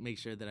see, like, make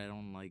sure that I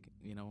don't like,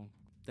 you know,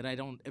 that I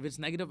don't, if it's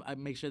negative, I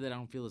make sure that I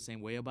don't feel the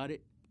same way about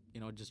it, you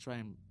know, just try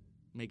and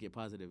make it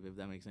positive, if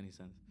that makes any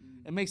sense.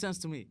 It makes sense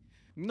to me.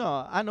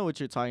 No, I know what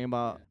you're talking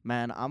about.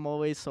 Man, I'm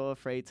always so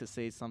afraid to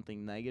say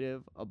something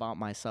negative about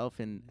myself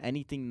and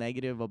anything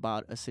negative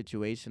about a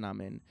situation I'm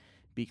in,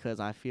 because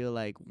I feel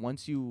like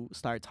once you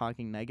start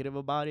talking negative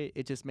about it,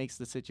 it just makes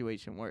the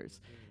situation worse.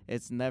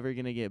 It's never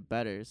going to get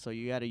better. So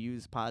you got to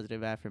use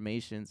positive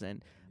affirmations,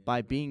 and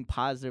by being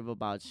positive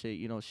about shit,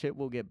 you know, shit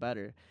will get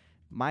better.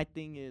 My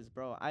thing is,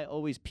 bro, I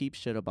always peep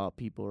shit about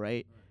people,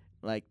 right?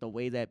 Like the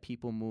way that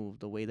people move,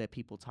 the way that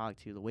people talk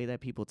to you, the way that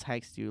people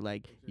text you,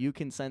 like you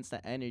can sense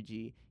the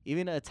energy,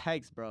 even a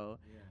text, bro.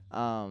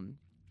 And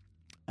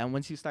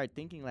once you start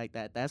thinking like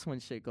that, that's when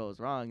shit goes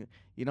wrong.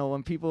 You know,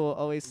 when people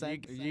always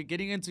send, you're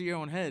getting into your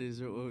own head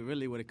is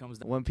really what it comes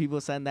down. When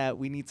people send that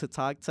 "we need to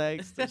talk"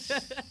 text.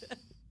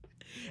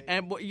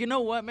 And you know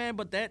what, man?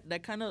 But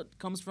that kind of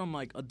comes from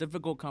like a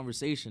difficult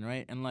conversation,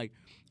 right? And like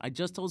I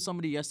just told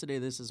somebody yesterday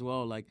this as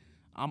well. Like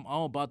I'm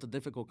all about the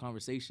difficult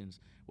conversations,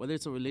 whether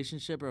it's a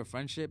relationship or a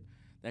friendship.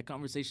 That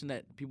conversation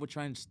that people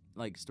try and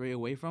like stray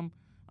away from,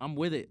 I'm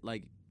with it.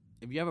 Like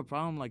if you have a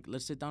problem, like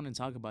let's sit down and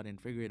talk about it and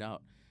figure it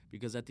out.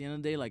 Because at the end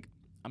of the day, like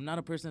I'm not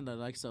a person that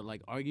likes to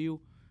like argue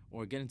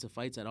or get into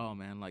fights at all,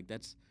 man. Like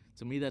that's,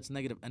 to me, that's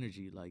negative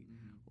energy. Like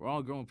we're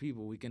all grown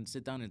people. We can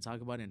sit down and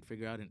talk about it and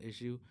figure out an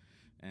issue,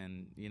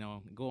 and you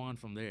know, go on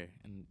from there.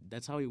 And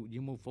that's how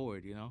you move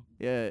forward, you know.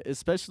 Yeah,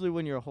 especially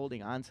when you're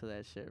holding on to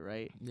that shit,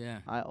 right? Yeah.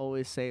 I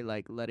always say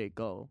like let it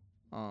go,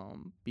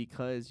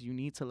 because you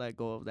need to let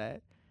go of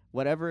that.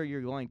 Whatever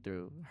you're going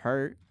through,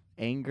 hurt,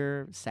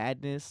 anger,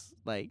 sadness,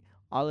 like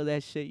all of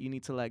that shit you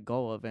need to let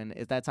go of. And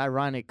that's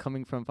ironic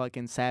coming from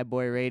fucking Sad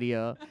Boy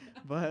Radio.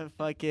 But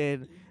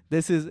fucking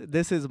this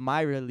is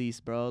my release,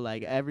 bro.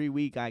 Like every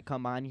week I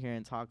come on here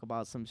and talk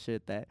about some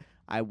shit that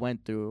I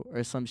went through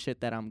or some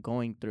shit that I'm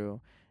going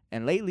through.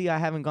 And lately I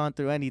haven't gone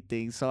through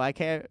anything, so I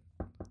can't.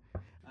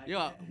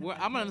 Yo,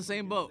 I'm on the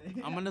same boat.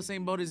 I'm on the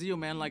same boat as you,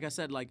 man. Like I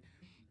said, like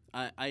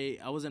I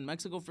was in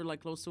Mexico for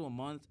like close to a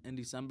month in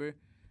December.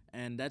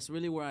 And that's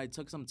really where I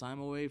took some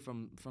time away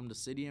from the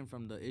city and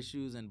from the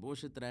issues and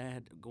bullshit that I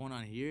had going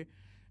on here,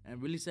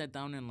 and really sat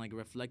down and like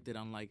reflected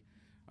on like,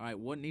 all right,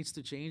 what needs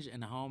to change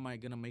and how am I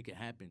gonna make it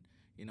happen?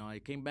 You know, I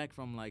came back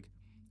from like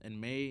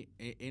in May.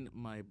 In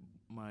my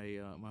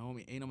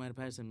homie Ainum had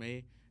passed in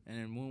May, and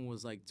then Moon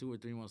was like 2 or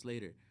 3 months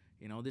later.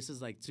 You know, this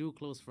is like 2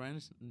 close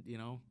friends, you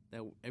know,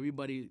 that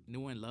everybody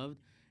knew and loved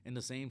in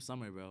the same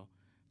summer, bro.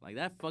 Like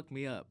that fucked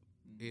me up,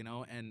 you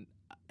know, and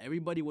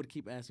everybody would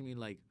keep asking me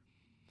like,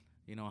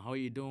 you know, how are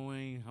you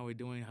doing? How are we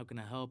doing? How can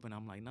I help? And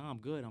I'm like, no, I'm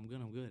good.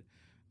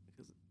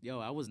 Because, yo,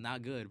 I was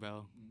not good,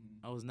 bro.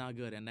 I was not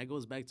good. And that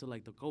goes back to,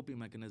 like, the coping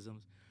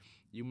mechanisms.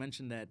 You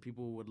mentioned that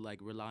people would, like,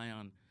 rely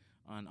on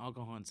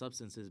alcohol and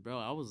substances. Bro,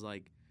 I was,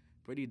 like,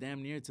 pretty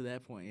damn near to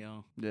that point,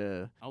 yo.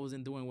 Yeah. I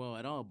wasn't doing well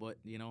at all, but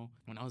you know,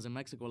 when I was in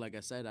Mexico, like I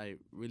said, I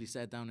really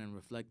sat down and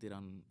reflected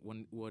on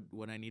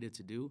what I needed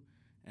to do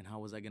and how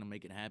was I gonna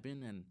make it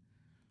happen. And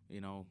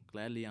you know,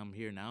 gladly I'm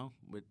here now.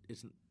 But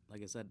it's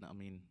like I said, I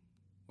mean,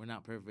 we're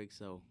not perfect,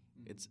 so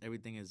it's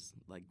everything is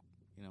like,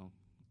 you know,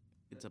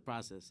 it's a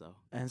process. So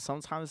And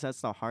sometimes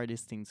that's the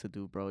hardest thing to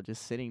do, bro.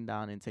 Just sitting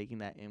down and taking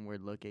that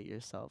inward look at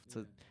yourself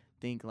to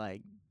think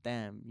like,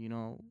 damn, you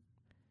know,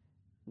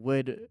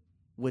 would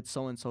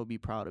so and so be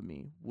proud of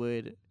me?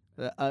 Would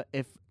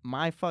if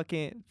my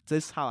fucking,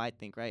 this is how I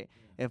think, right?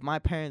 If my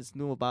parents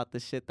knew about the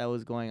shit that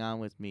was going on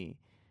with me,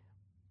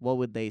 what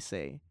would they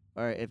say?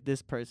 Or if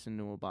this person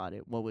knew about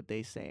it, what would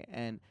they say?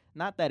 And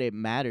not that it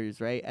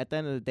matters, right? At the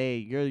end of the day,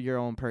 you're your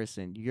own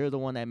person. You're the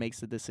one that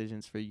makes the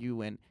decisions for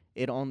you, and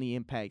it only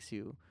impacts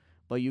you.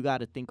 But you got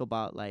to think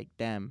about, like,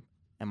 damn,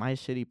 am I a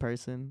shitty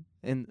person?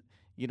 And,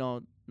 you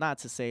know, not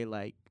to say,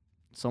 like,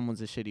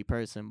 someone's a shitty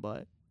person,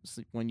 but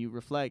when you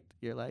reflect,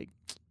 you're like,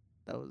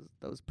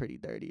 that was pretty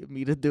dirty of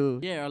me to do.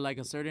 yeah, or like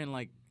a certain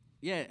like,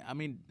 yeah. I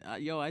mean,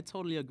 yo, I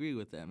totally agree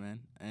with that,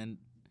 man. And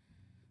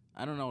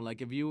I don't know,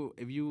 like if you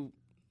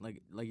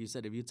like you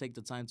said, if you take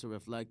the time to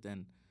reflect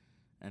and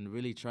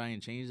really try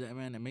and change that,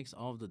 man, it makes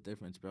all of the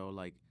difference, bro.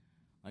 Like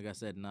I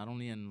said, not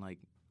only in like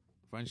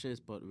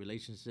friendships but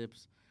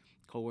relationships,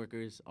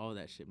 coworkers, all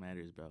that shit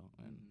matters, bro.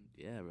 And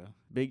yeah, bro.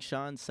 Big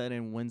Sean said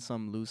in Win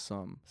Some, Lose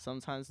Some,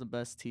 sometimes the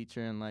best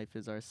teacher in life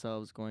is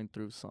ourselves going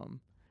through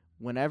some.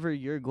 Whenever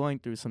you're going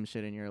through some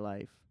shit in your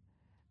life,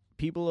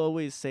 people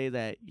always say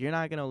that you're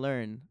not going to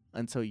learn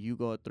until you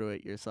go through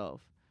it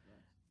yourself.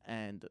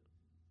 And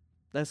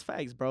that's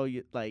facts, bro.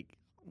 Like,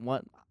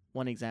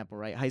 one example,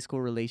 right? High school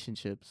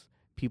relationships.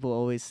 People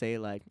always say,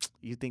 like,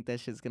 you think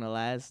that shit's going to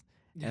last?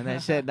 And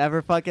that shit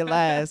never fucking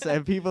lasts.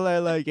 And people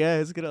are like, yeah,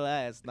 it's going to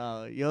last.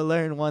 No, you'll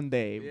learn one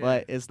day,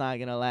 but it's not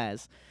going to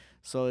last.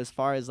 So as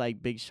far as,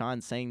 like, Big Sean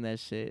saying that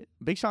shit,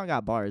 Big Sean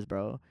got bars,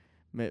 bro.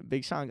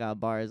 Big Sean got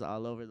bars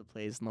all over the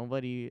place.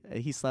 Nobody,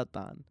 he slept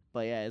on.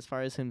 But yeah, as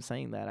far as him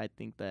saying that, I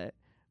think that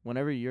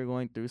whenever you're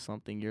going through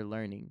something, you're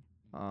learning.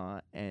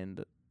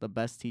 And the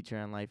best teacher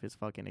in life is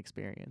fucking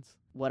experience.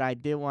 What I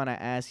did want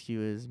to ask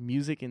you is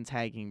music and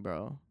tagging,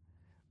 bro.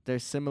 They're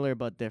similar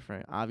but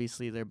different.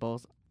 Obviously, they're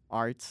both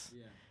arts,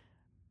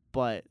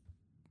 but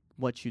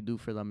what you do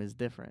for them is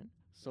different.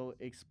 So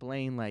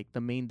explain, like,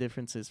 the main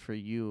differences for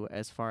you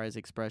as far as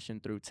expression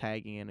through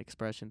tagging and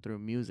expression through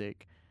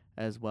music,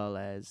 as well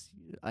as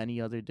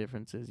any other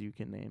differences you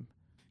can name.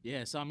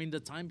 Yeah, so I mean the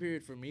time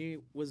period for me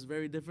was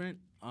very different.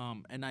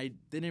 And I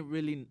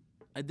didn't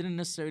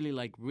necessarily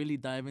like really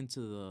dive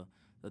into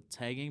the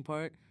tagging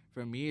part.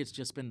 For me, it's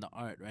just been the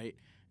art, right?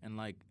 And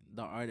like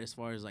the art as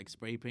far as like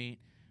spray paint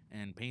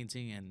and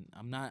painting, and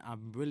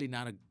I'm really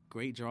not a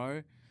great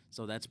drawer,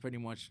 so that's pretty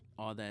much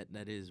all that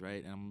is,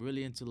 right? And I'm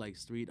really into like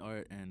street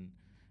art and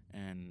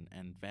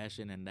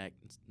fashion and that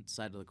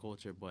side of the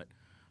culture. But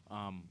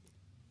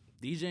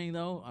DJing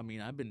though, I mean,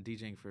 I've been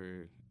DJing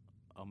for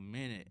a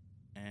minute,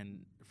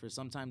 and for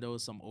some time there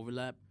was some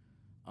overlap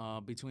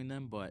between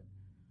them, but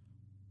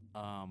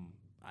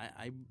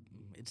I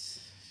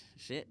it's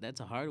shit. That's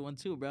a hard one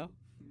too, bro.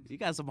 You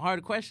got some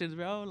hard questions,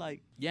 bro.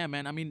 Like, yeah,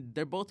 man. I mean,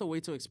 they're both a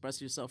way to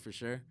express yourself for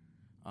sure.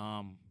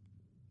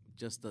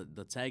 Just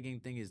the tagging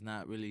thing is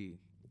not really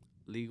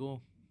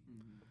legal.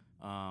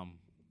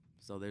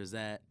 So there's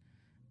that.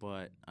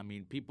 But I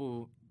mean,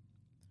 people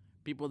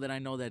that I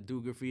know that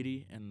do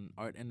graffiti and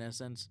art in that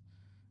sense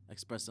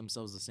express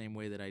themselves the same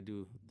way that I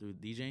do through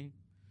DJing.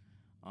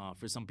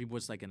 For some people,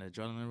 it's like an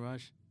adrenaline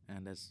rush,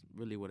 and that's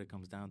really what it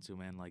comes down to,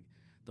 man. Like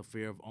the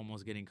fear of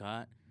almost getting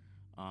caught.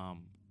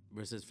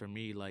 Versus for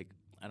me, like,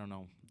 I don't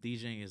know,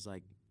 DJing is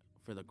like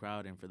for the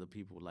crowd and for the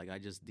people. Like I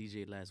just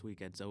DJ'd last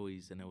week at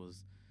Zoe's, and it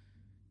was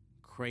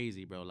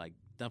crazy, bro. Like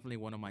definitely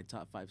one of my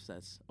top 5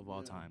 sets of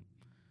all time.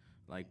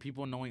 Like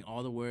people knowing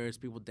all the words,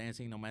 people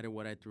dancing no matter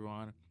what I threw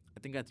on. I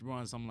think I threw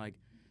on some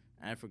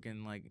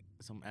African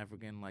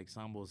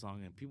sambo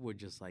song, and people were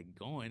just like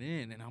going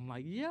in, and I'm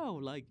like, yo,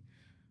 like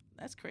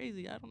that's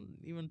crazy. I don't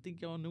even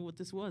think y'all knew what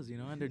this was, you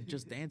know? And they're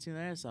just dancing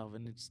their ass off,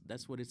 and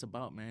that's what it's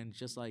about, man. It's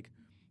just like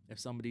if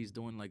somebody's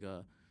doing like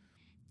a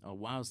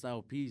wild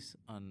style piece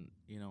on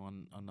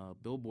a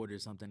billboard or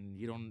something,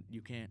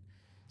 you can't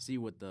see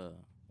what the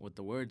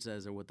word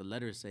says or what the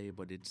letters say,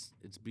 but it's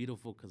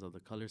beautiful because of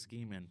the color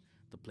scheme and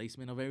the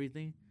placement of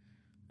everything.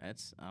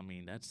 That's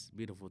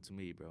beautiful to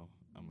me, bro.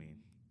 I mean,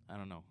 I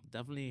don't know.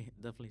 Definitely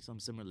some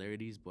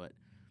similarities, but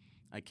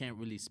I can't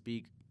really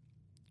speak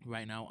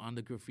right now on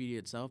the graffiti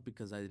itself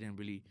because I didn't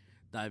really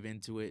dive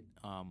into it,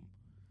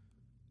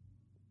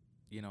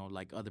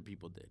 like other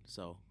people did.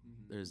 So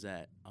there's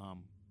that.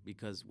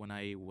 Because when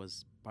I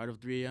was part of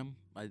 3AM,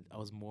 I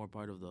was more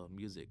part of the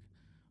music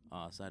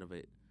side of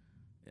it.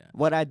 Yeah.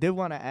 What I did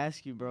want to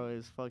ask you, bro,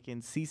 is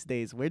fucking Cease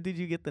Days. Where did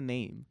you get the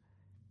name?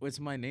 What's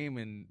my name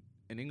in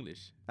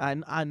English?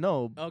 I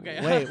know.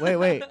 Okay.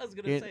 Wait. I was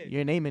gonna say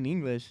your name in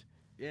English.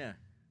 Yeah,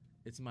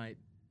 it's my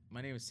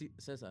name is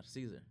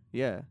Cesar.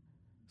 Yeah.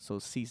 So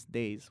Cease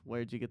Days.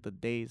 Where'd you get the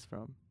days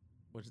from?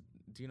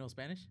 Do you know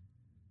Spanish?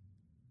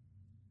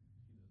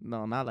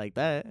 No, not like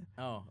that.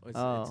 Oh, it's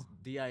Oh.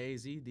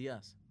 Diaz,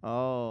 Diaz,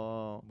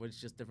 Oh. but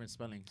it's just different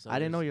spelling. So I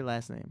didn't know there's- your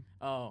last name.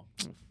 Oh,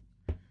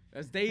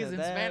 that's days in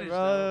That, Spanish, bro,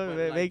 though.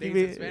 But like making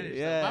days in me- Spanish.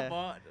 yeah. Though. My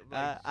fault.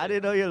 Like, I shit.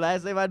 didn't know your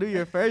last name. I knew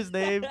your first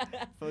name.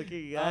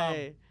 Fucking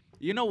guy.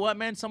 You know what,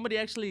 man? Somebody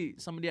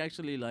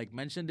actually like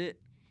mentioned it.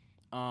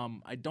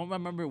 I don't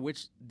remember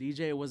which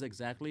DJ it was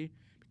exactly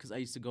because I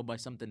used to go by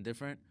something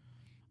different.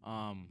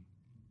 And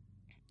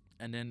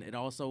then it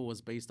also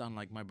was based on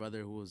like my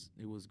brother who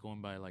was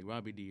going by like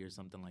Robbie D or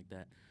something like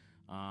that.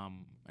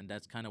 And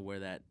that's kind of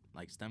where that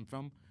like stemmed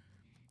from.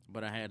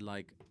 But I had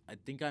like I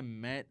think I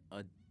met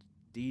a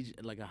DJ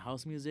like a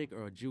house music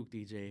or a juke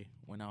DJ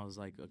when I was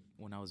like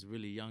when I was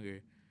really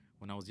younger,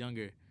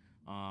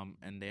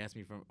 and they asked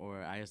me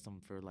or I asked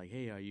them for like,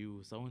 hey, are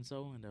you so and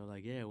so? And they're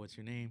like, yeah, what's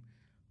your name?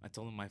 I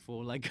told them my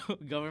full like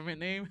government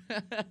name,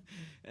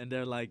 and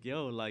they're like,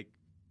 yo, like,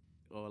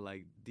 or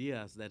like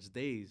Diaz, that's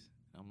days.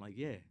 I'm like,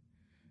 yeah,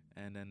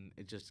 and then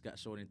it just got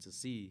shortened to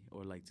C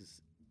or like to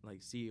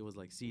like C. It was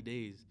like C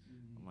days.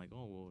 I'm like,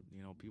 oh well,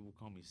 you know, people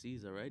call me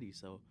C's already,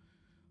 so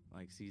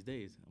like C's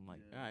days. I'm like,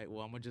 all right,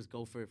 well, I'm gonna just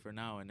go for it for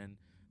now, and then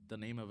the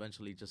name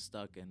eventually just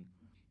stuck, and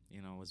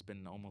you know, it's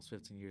been almost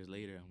 15 years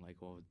later. I'm like,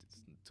 well,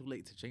 it's too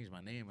late to change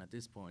my name at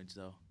this point,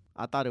 so.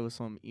 I thought it was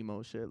some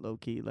emo shit, low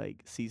key,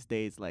 like cease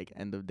days, like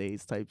end of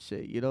days type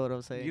shit. You know what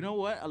I'm saying? You know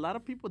what? A lot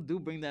of people do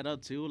bring that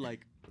up too,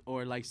 like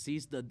or like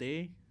seize the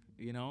day,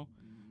 you know.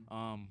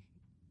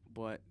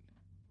 But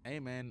hey,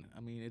 man,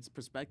 I mean, it's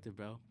perspective,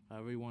 bro.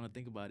 However you want to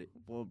think about it.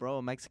 Well,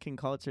 bro, Mexican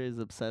culture is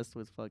obsessed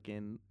with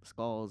fucking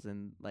skulls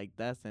and like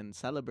death and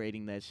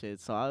celebrating that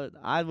shit. So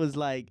I was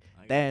like,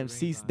 I got damn, the rings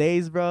cease on.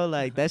 days, bro.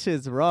 Like that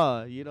shit's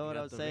raw. You know I what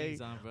got I'm the saying?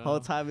 rings on, bro. Whole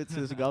time it's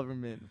his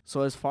government.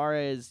 So as far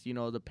as you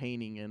know, the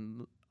painting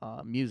and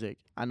music,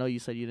 I know you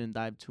said you didn't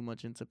dive too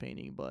much into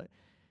painting, but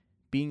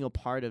being a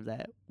part of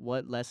that,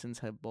 what lessons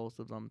have both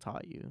of them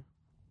taught you?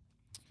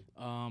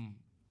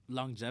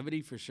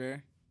 Longevity for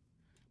sure.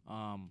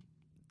 I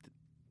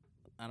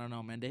don't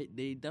know, man.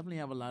 They definitely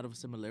have a lot of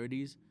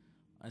similarities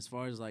as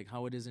far as like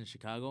how it is in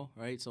Chicago,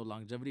 right? So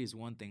longevity is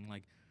one thing.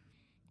 Like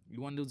you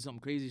want to do some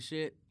crazy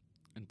shit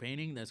in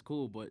painting, that's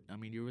cool, but I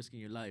mean you're risking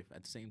your life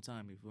at the same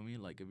time. You feel me?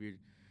 Like if you're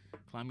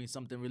climbing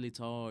something really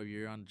tall or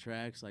you're on the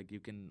tracks, like you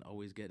can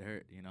always get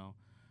hurt, you know.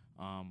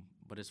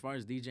 But as far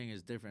as DJing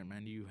is different,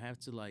 man. You have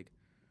to like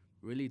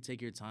really take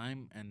your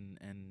time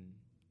and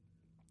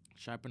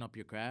sharpen up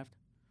your craft.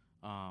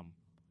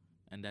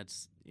 And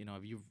that's, you know,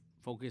 if you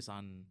focus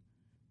on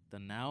the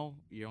now,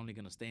 you're only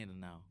gonna stay in the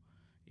now,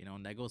 you know.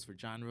 And that goes for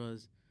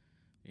genres,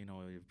 you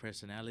know, your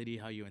personality,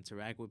 how you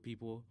interact with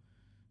people.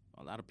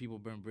 A lot of people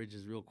burn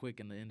bridges real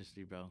quick in the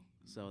industry, bro.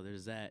 So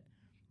there's that.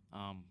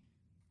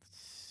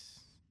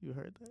 You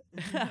heard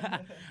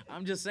that?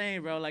 I'm just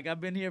saying, bro. Like I've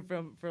been here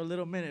for a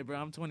little minute, bro.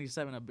 I'm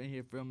 27. I've been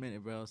here for a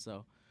minute, bro.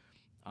 So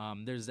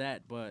there's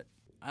that. But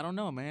I don't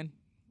know, man.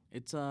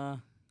 It's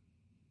that's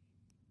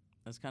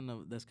kind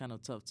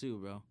of tough too,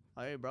 bro.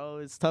 All right, bro.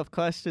 It's tough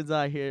questions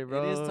out here,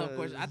 bro. It is tough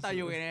question. I thought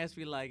you were gonna ask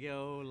me like,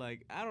 yo,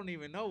 like I don't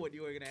even know what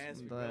you were gonna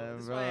ask me, bro. Damn,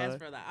 That's bro. why I asked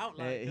for the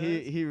outline.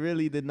 He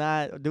really did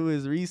not do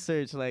his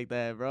research like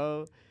that,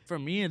 bro. For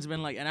me, it's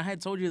been like, and I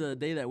had told you the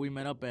day that we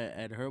met up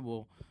at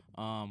Herbal,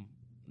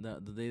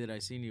 the day that I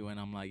seen you, and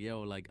I'm like,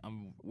 yo, like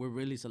we're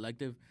really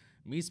selective.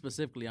 Me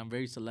specifically, I'm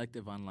very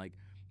selective on like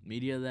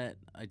media that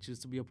I choose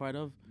to be a part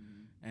of,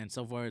 and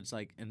so far it's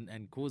like,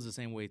 and Cool's the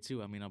same way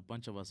too. I mean, a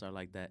bunch of us are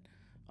like that.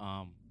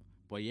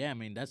 But yeah, I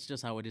mean, that's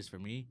just how it is for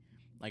me.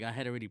 Like I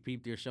had already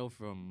peeped your show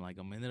from like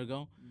a minute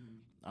ago,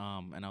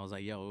 and I was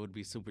like, yo, it would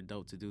be super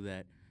dope to do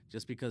that,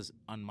 just because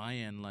on my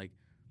end, like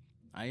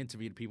I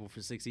interviewed people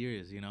for 6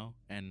 years, you know,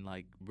 and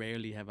like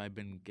rarely have I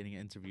been getting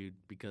interviewed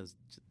because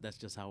that's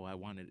just how I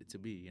wanted it to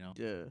be, you know.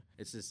 Yeah.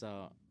 It's this,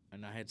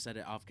 and I had said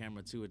it off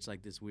camera too. It's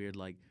like this weird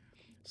like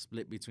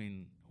split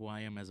between who I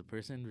am as a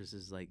person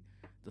versus like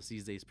the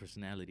C's Days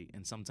personality,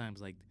 and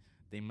sometimes like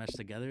they mesh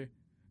together,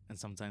 and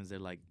sometimes they're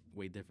like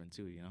way different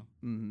too, you know.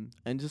 Mm-hmm.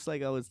 And just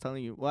like I was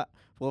telling you, well,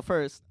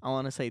 first I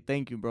want to say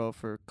thank you, bro,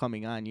 for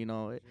coming on. You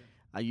know,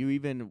 you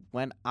even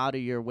went out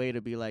of your way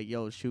to be like,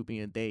 yo, shoot me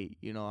a date.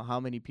 You know, how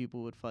many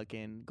people would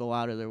fucking go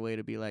out of their way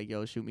to be like,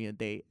 yo, shoot me a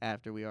date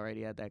after we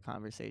already had that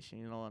conversation?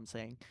 You know what I'm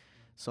saying?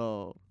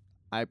 So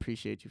I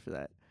appreciate you for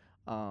that.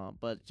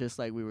 But just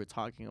like we were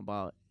talking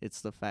about,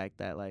 it's the fact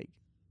that like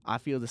I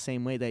feel the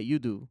same way that you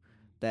do.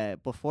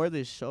 That before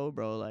this show,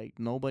 bro, like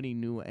nobody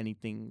knew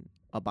anything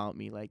about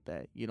me like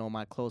that. You know,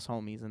 my close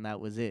homies, and that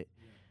was it.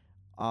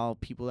 All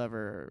people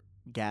ever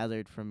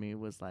gathered from me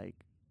was like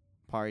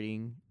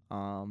partying.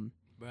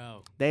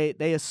 Bro,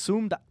 They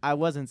assumed I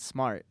wasn't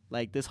smart.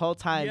 Like this whole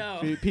time,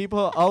 Yo.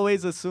 people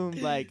always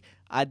assumed like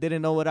I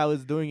didn't know what I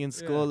was doing in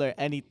school or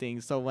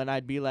anything. So when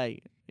I'd be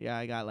like, yeah,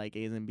 I got like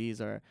A's and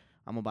B's, or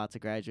I'm about to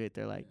graduate,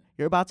 they're like,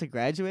 you're about to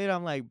graduate?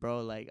 I'm like,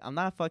 bro, like I'm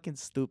not fucking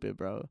stupid,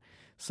 bro.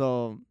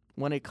 So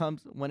when it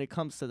comes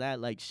to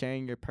that, like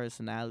sharing your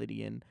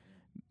personality and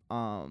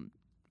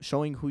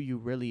showing who you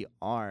really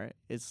are,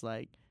 it's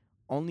like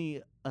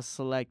only a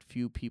select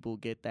few people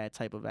get that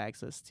type of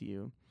access to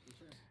you.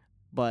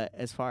 But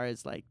as far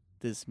as like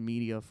this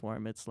media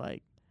form, it's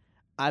like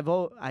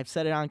I've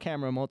said it on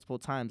camera multiple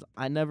times.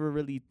 I never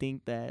really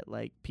think that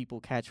like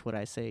people catch what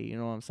I say. You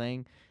know what I'm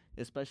saying?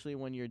 Especially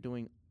when you're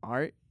doing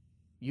art,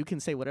 you can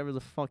say whatever the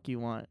fuck you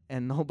want,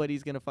 and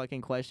nobody's gonna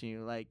fucking question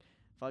you. Like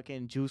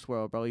fucking Juice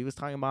World, bro. He was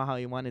talking about how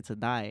he wanted to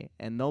die,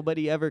 and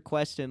nobody ever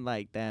questioned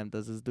like, damn,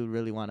 does this dude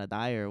really want to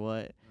die or what?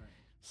 Right.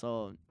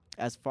 So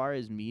as far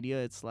as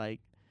media, it's like,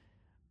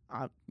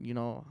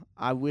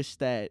 I wish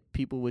that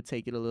people would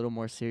take it a little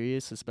more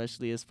serious,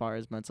 especially as far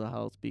as mental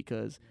health,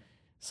 because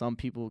some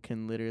people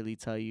can literally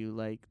tell you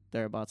like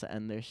they're about to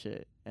end their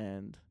shit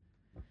and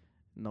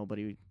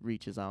nobody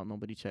reaches out,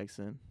 nobody checks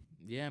in.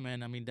 Yeah,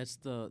 man. I mean, that's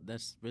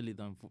really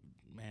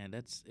man.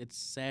 It's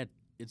sad.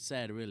 It's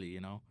sad, really.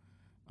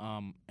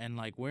 And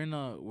like we're in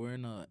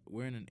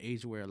an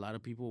age where a lot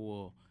of people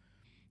will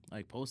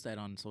like post that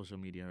on social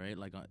media, right?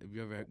 Like if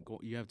you ever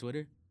you have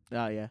Twitter.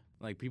 Oh yeah.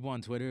 Like people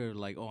on Twitter are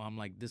like, oh, I'm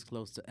like this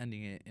close to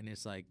ending it, and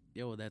it's like,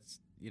 yo, that's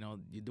you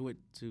do it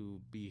to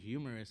be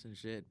humorous and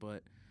shit,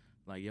 but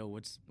like, yo,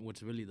 what's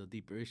really the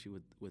deeper issue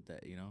with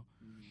that,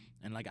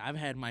 And like I've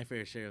had my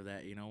fair share of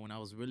that, when I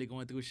was really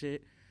going through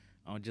shit,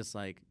 I would just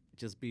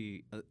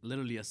be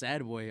literally a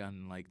sad boy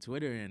on like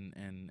Twitter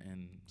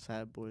and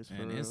sad boys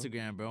and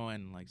Instagram, bro,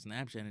 and like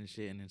Snapchat and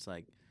shit, and it's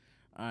like,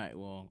 all right,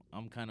 well,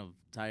 I'm kind of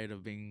tired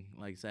of being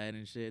like sad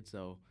and shit,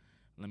 so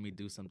let me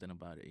do something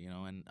about it,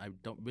 and I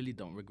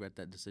don't regret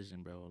that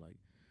decision, bro. Like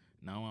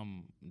now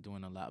I'm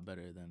doing a lot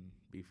better than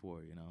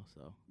before,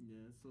 so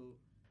yeah. So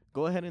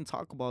go ahead and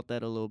talk about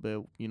that a little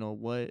bit.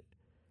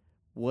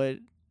 What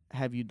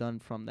have you done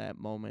from that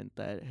moment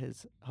that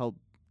has helped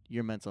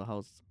your mental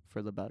health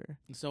for the better?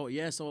 So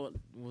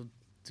well,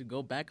 to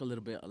go back a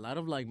little bit, a lot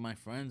of like my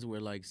friends were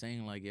like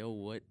saying like, yo,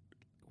 what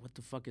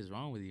the fuck is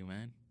wrong with you,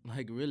 man?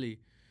 Like really,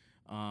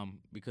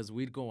 because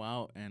we'd go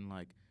out and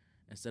like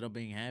instead of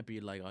being happy,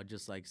 like I'll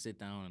just like sit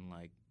down and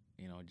like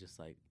just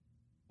like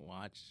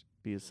watch.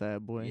 Be a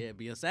sad boy. Yeah,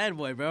 be a sad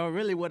boy, bro.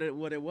 Really, what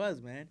it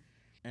was, man.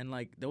 And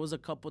like there was a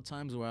couple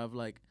times where I've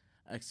like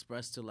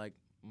expressed to like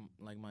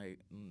my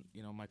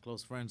my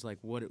close friends like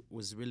what it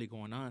was really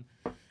going on,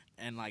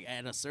 and like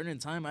at a certain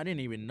time I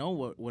didn't even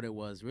know what it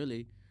was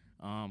really,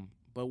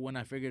 but when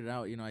I figured it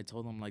out, I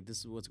told them like this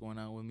is what's going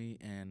on with me,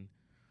 and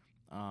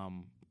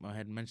I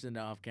had mentioned it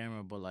off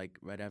camera, but like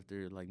right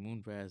after like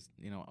Moon passed,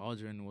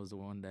 Aldrin was the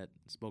one that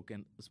spoke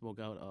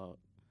out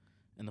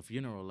in the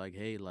funeral, like,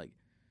 hey, like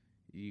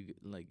you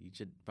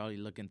should probably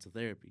look into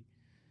therapy.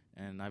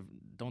 And I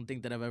don't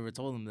think that I've ever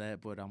told him that,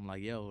 but I'm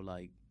like, yo,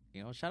 like,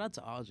 shout out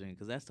to Aldrin,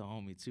 because that's the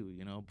homie too,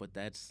 but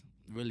that's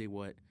really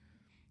what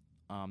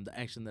the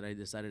action that I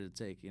decided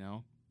to take,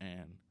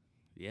 and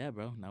yeah,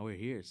 bro, now we're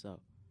here, so.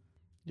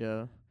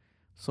 Yeah.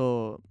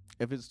 So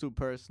if it's too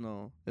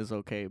personal, it's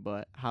okay,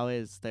 but how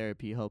has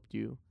therapy helped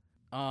you?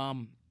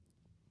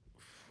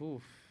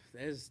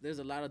 There's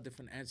a lot of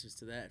different answers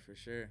to that for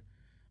sure.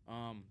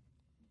 I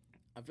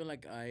feel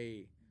like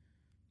I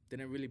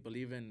didn't really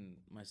believe in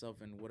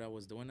myself and what I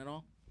was doing at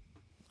all.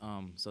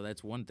 So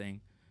that's one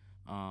thing.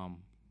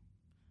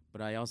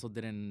 But I also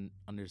didn't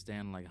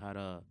understand like how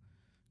to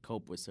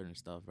cope with certain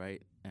stuff,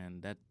 right?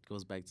 And that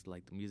goes back to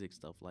like the music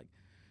stuff. Like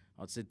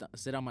I would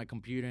sit on my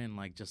computer and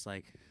like just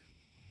like,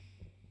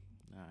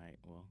 all right,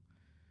 well,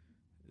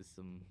 it's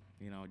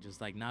just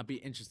like not be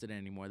interested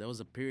anymore. There was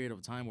a period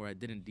of time where I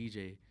didn't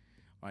DJ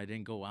or I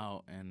didn't go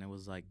out, and it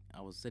was like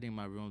I was sitting in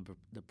my room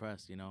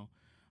depressed,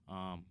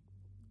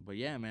 But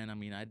yeah, man, I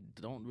mean, I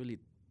don't really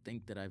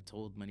think that I've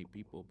told many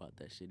people about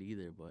that shit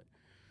either, but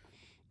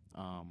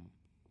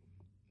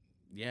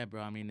yeah,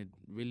 bro, I mean,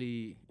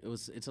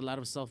 it's a lot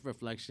of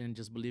self-reflection,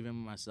 just believing in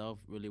myself,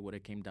 really what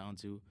it came down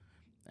to.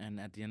 And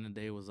at the end of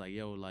the day, it was like,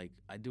 yo, like,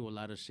 I do a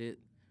lot of shit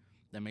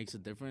that makes a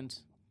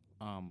difference.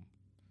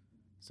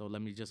 So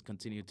let me just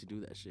continue to do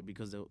that shit,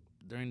 because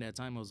during that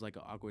time, it was like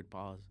an awkward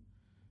pause,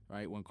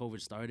 right? When COVID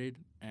started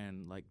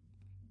and like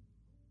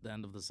the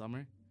end of the summer,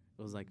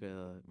 it was like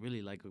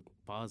really like a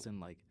pause in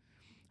like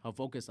how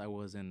focused I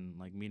was in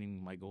like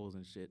meeting my goals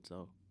and shit.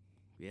 So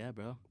yeah,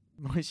 bro.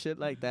 With shit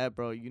like that,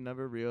 bro, you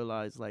never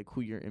realize like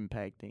who you're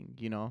impacting,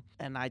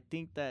 And I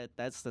think that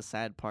that's the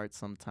sad part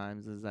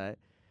sometimes, is that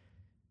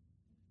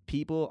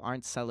people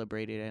aren't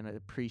celebrated and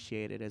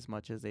appreciated as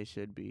much as they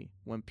should be.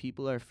 When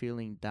people are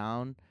feeling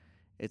down,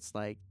 it's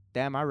like,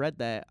 damn, I read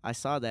that, I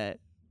saw that,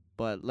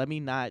 but let me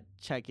not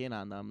check in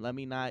on them. Let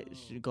me not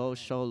go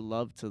show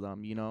love to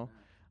them,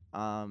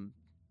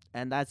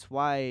 And that's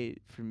why,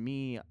 for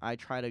me, I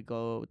try to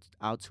go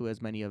out to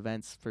as many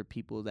events for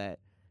people that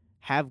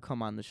have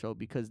come on the show,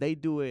 because they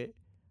do it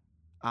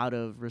out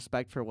of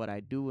respect for what I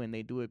do, and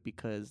they do it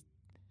because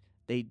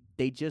they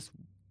just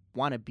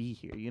want to be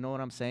here. You know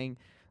what I'm saying?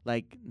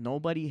 Like,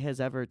 nobody has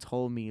ever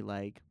told me,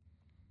 like,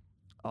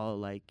 oh,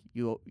 like,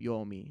 you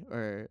owe me,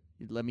 or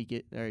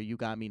or you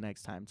got me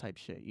next time type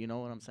shit. You know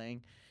what I'm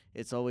saying?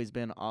 It's always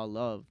been all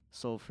love.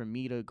 So for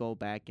me to go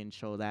back and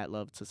show that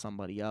love to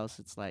somebody else,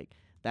 it's like,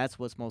 that's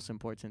what's most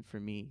important for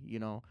me,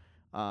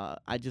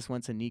 I just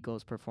went to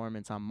Nico's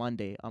performance on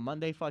Monday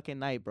fucking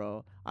night,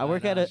 bro. I At,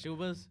 work at a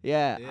Shubas?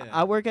 yeah, Yeah.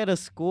 I work at a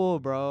school,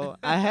 bro.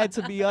 I had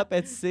to be up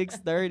at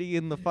 6:30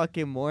 in the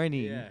fucking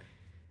morning. Yeah.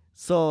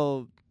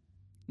 So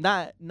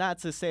not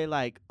to say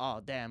like,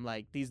 oh damn,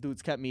 like these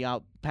dudes kept me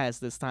out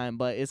past this time,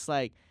 but it's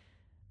like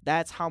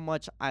that's how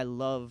much I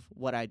love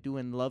what I do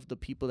and love the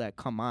people that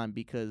come on,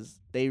 because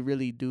they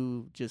really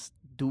do just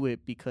do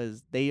it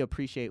because they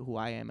appreciate who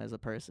I am as a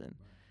person.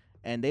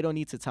 And they don't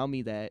need to tell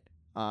me that.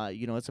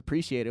 It's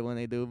appreciated when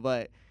they do,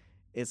 but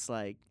it's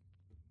like,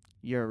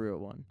 you're a real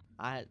one.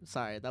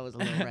 Sorry, that was a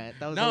little rant.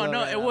 That was a No, little no,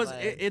 rant it on was my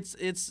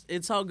end.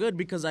 it's all good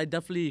because I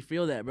definitely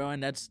feel that, bro,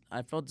 and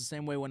I felt the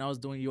same way when I was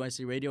doing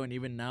UIC radio, and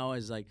even now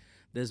as like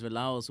there's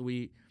Velaos,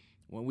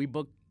 when we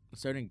book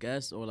certain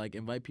guests or like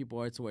invite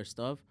people out to our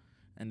stuff,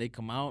 and they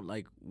come out,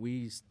 like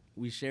we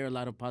share a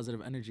lot of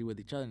positive energy with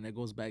each other, and it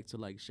goes back to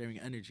like sharing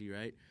energy,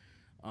 right?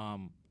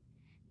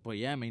 But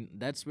yeah, I mean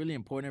that's really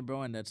important,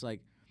 bro, and that's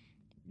like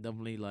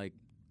definitely like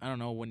I don't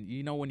know when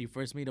you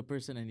first meet a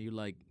person and you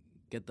like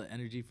get the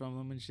energy from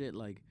them and shit,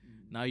 like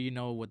now you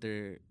know what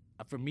they're.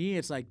 For me,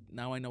 it's like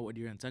now I know what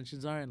your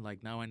intentions are, and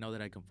like now I know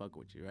that I can fuck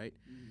with you, right?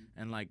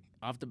 And like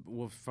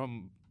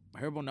from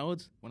Herbal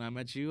Notes, when I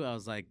met you, I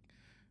was like,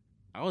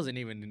 I wasn't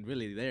even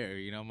really there,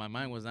 my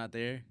mind was not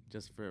there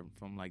just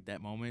from like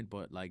that moment,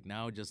 but like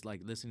now just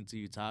like listening to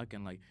you talk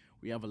and like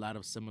we have a lot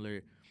of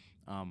similar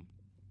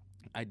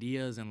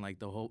ideas and like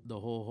the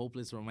whole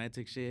hopeless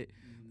romantic shit.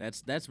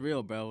 That's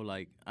real, bro.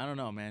 Like I don't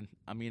know, man.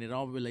 I mean, it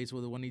all relates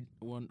with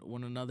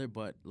one another,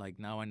 but like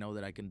now I know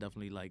that I can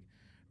definitely like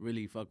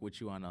really fuck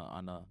with you on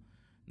a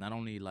not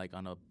only like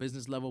on a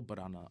business level, but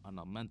on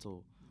a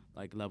mental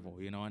like level,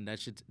 and that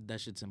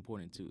shit's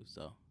important too.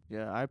 So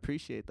Yeah, I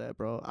appreciate that,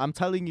 bro. I'm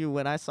telling you,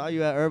 when I saw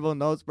you at Herbal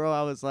Notes, bro,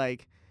 I was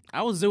like,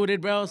 I was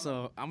zooted, bro.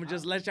 So I'm gonna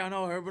just let y'all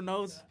know Herbal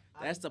Notes.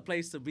 That's the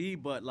place to be.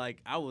 But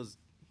like I was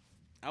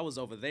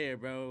over there,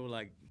 bro.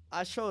 Like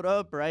I showed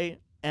up, right?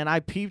 And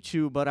I peeped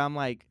you, but I'm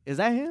like, is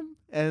that him?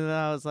 And then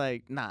I was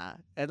like, nah.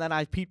 And then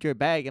I peeped your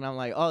bag, and I'm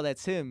like, oh,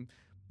 that's him.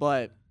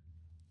 But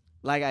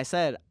like I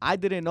said, I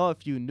didn't know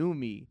if you knew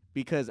me,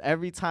 because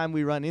every time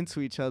we run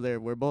into each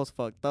other, we're both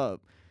fucked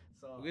up.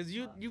 because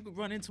you could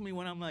run into me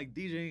when I'm like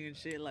DJing and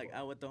shit, like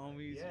out with the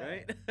homies,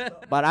 right?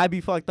 But I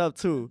be fucked up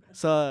too.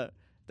 So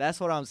that's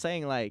what I'm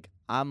saying. Like,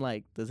 I'm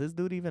like, does this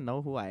dude even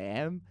know who I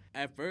am?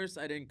 At first,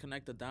 I didn't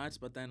connect the dots,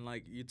 but then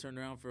like you turned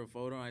around for a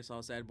photo, and I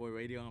saw Sad Boy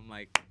Radio. I'm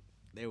like,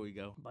 there we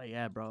go. But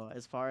yeah, bro,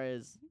 as far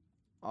as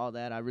all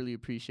that, I really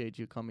appreciate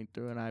you coming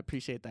through, and I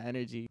appreciate the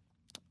energy.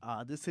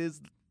 This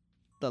is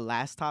the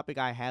last topic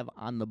I have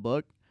on the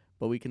book,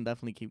 but we can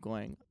definitely keep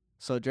going.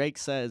 So Drake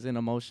says in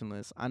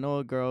Emotionless, I know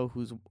a girl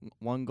whose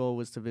one goal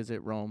was to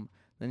visit Rome.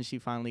 Then she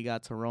finally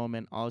got to Rome,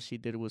 and all she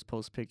did was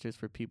post pictures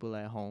for people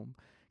at home,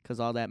 because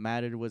all that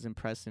mattered was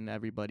impressing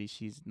everybody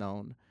she's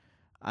known.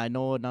 I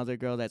know another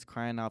girl that's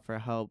crying out for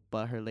help,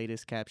 but her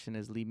latest caption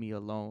is leave me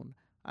alone.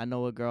 I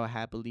know a girl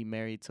happily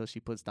married till she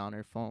puts down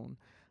her phone.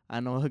 I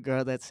know a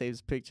girl that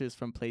saves pictures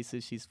from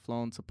places she's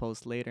flown to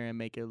post later and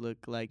make it look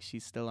like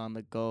she's still on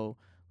the go.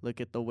 Look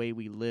at the way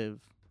we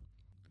live.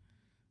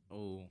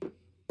 Oh,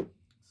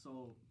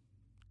 So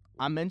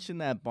I mentioned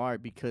that bar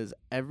because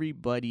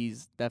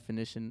everybody's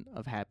definition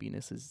of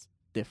happiness is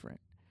different.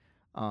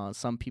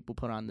 Some people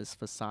put on this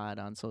facade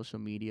on social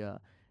media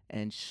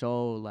and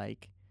show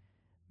like,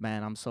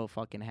 man, I'm so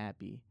fucking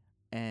happy.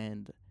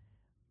 And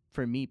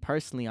for me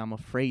personally, I'm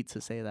afraid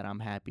to say that I'm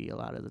happy a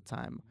lot of the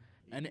time.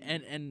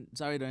 and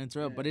sorry to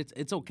interrupt, but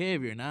it's okay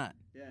if you're not.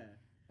 Yeah.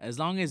 As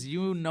long as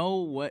you know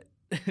what.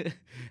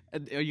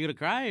 Are you gonna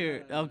cry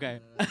or okay?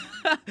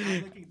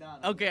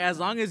 Okay, as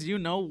long as you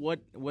know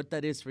what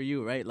that is for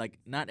you, right? Like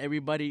not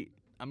everybody.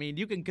 I mean,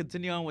 you can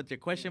continue on with your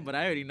question, but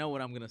I already know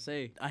what I'm gonna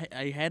say.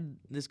 I had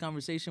this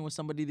conversation with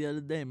somebody the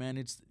other day, man.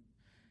 It's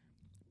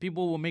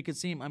people will make it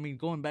seem. I mean,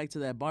 going back to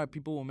that bar,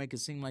 people will make it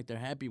seem like they're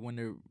happy when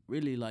they're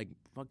really like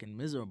fucking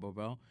miserable,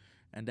 bro.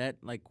 And that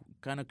like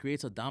kind of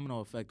creates a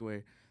domino effect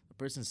where the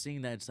person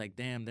seeing that it's like,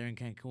 damn, they're in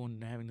Cancun,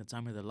 they're having the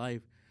time of their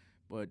life.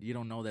 But you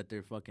don't know that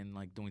they're fucking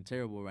like doing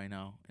terrible right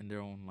now in their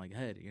own like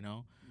head,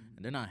 and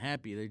they're not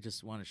happy. They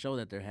just want to show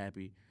that they're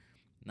happy.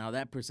 Now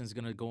that person's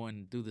gonna go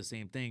and do the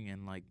same thing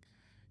and like,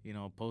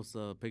 post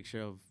a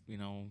picture of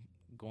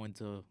going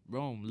to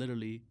Rome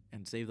literally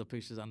and save the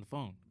pictures on the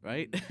phone,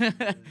 right?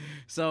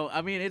 So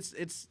I mean,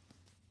 it's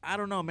I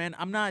don't know, man.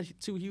 I'm not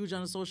too huge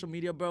on the social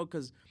media, bro,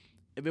 because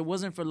if it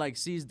wasn't for like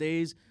C's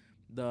days,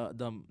 the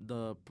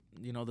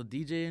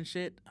DJ and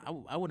shit,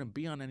 I wouldn't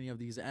be on any of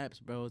these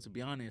apps, bro. To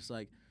be honest,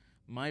 like.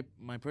 My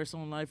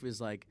personal life is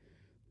like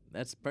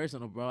that's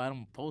personal, bro. I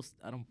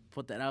don't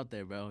put that out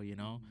there, bro,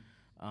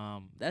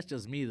 that's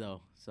just me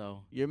though.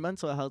 So your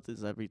mental health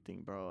is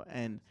everything, bro.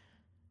 And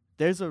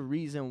there's a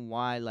reason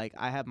why like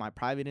I have my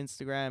private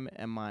Instagram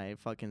and my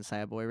fucking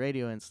Sad Boy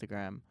Radio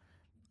Instagram.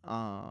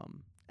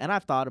 And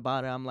I've thought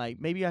about it. I'm like,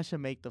 maybe I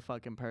should make the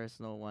fucking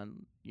personal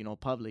one,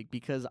 public,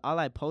 because all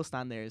I post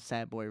on there is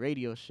Sad Boy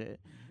Radio shit.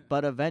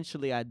 But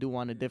eventually I do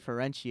want to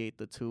differentiate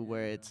the two,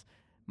 where it's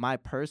my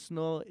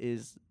personal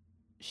is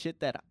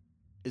shit that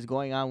is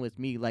going on with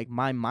me, like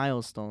my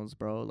milestones,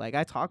 bro. Like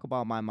I talk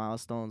about my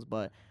milestones,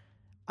 but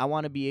I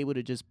want to be able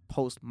to just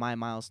post my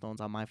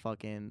milestones on my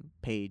fucking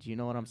page. You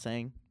know what I'm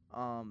saying?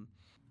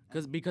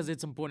 Because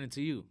it's important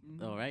to you,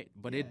 though, right?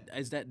 But it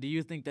is that. Do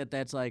you think that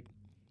that's like?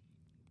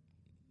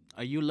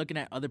 Are you looking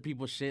at other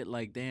people's shit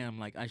like, damn,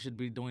 like I should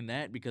be doing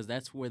that? Because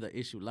that's where the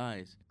issue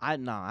lies. I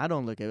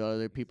don't look at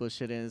other people's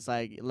shit and it's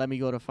like, let me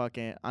go to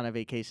fucking on a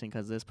vacation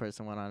because this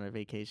person went on a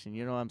vacation.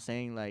 You know what I'm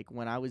saying? Like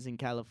when I was in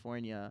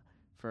California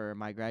for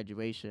my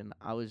graduation,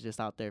 I was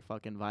just out there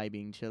fucking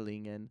vibing,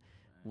 chilling, and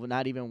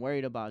not even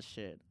worried about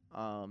shit.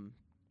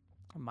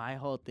 My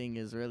whole thing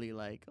is really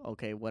like,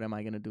 okay, what am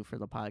I gonna do for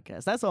the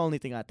podcast? That's the only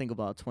thing I think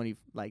about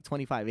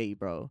 25-8,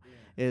 bro.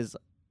 Is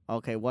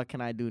okay, what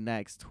can I do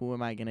next? Who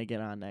am I going to get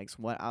on next?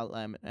 What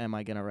outline am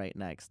I going to write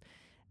next?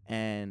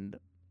 And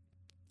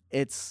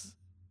it's,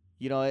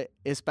 you know,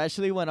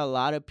 especially when a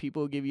lot of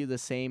people give you the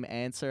same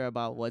answer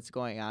about what's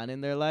going on in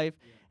their life,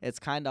 it's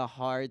kind of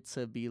hard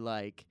to be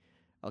like,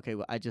 okay,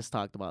 well, I just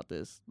talked about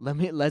this.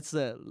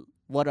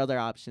 What other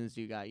options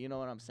do you got? You know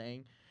what I'm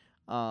saying?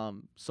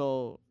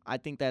 So I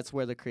think that's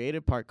where the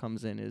creative part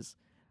comes in is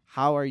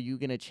how are you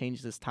going to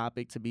change this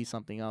topic to be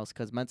something else?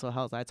 Because mental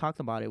health, I talked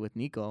about it with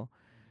Nico.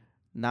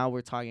 Now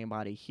we're talking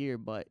about it here,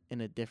 but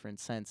in a different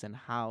sense, and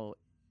how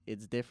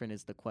it's different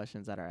is the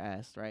questions that are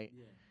asked, right?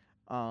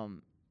 Yeah.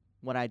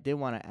 What I did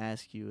want to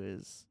ask you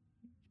is,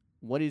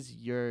 what is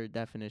your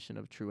definition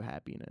of true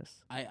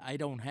happiness? I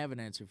don't have an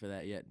answer for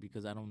that yet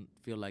because I don't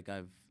feel like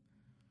I've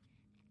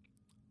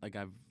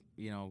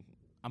you know,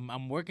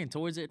 I'm working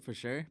towards it for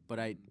sure, but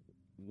I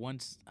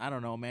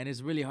don't know, man,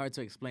 it's really hard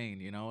to explain,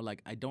 you know,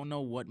 like I don't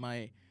know what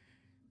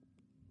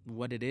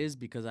it is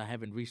because I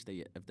haven't reached it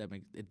yet. If that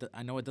makes it,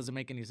 I know it doesn't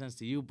make any sense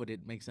to you, but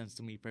it makes sense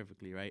to me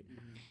perfectly, right?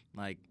 Mm-hmm.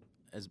 Like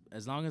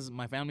as long as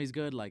my family's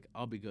good, like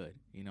I'll be good,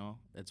 you know.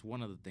 That's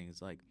one of the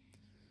things. Like,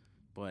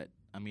 but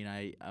I mean,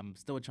 I'm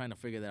still trying to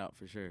figure that out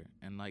for sure.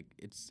 And like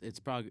it's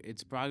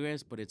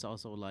progress, but it's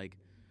also like,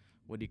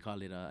 what do you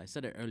call it? I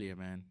said it earlier,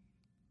 man.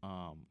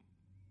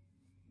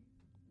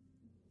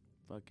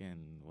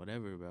 Fucking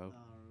whatever, bro.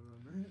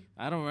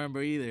 I don't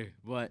remember either,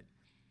 but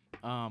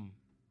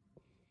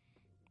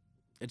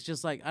it's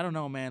just like, I don't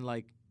know, man.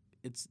 Like,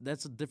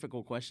 that's a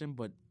difficult question,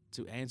 but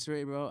to answer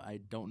it, bro, I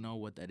don't know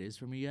what that is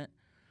for me yet.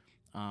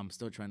 I'm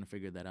still trying to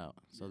figure that out.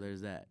 So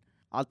there's that.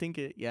 I think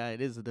it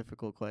is a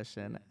difficult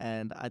question,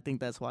 and I think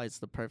that's why it's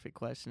the perfect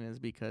question, is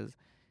because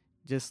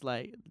just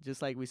like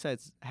we said,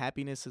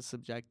 happiness is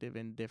subjective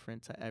and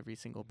different to every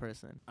single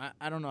person.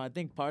 I don't know. I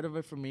think part of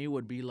it for me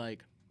would be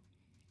like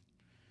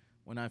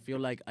when I feel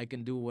like I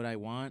can do what I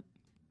want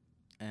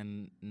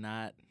and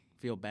not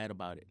feel bad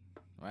about it,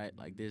 right?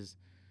 Like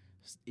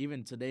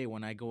even today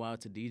when I go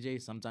out to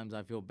DJ, sometimes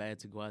I feel bad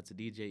to go out to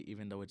DJ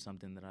even though it's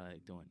something that I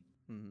like doing.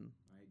 Mm-hmm.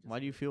 Right? Why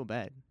do you feel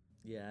bad?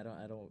 Yeah,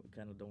 I don't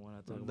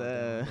want to talk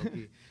about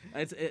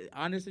that.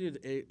 Honestly,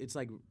 it's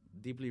like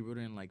deeply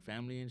rooted in like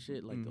family and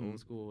shit, like the old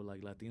school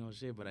like Latino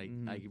shit. But I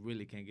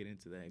really can't get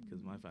into that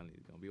because my family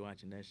is gonna be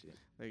watching that shit.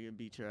 They can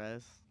beat your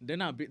ass. They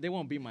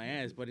won't beat my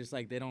ass, but it's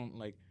like they don't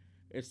like.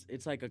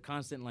 It's like a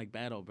constant like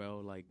battle,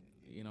 bro. Like,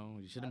 you know,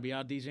 you shouldn't be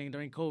out DJing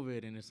during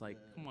COVID, and it's like,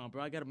 come on,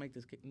 bro, I gotta make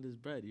this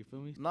bread. You feel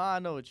me? Nah, I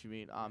know what you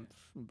mean.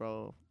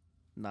 Bro,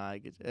 nah, I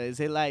get you. Is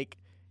it like,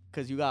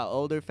 cause you got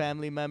older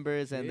family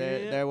members and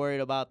they're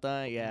worried about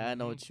that? Yeah, I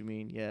know what you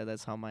mean. Yeah,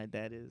 that's how my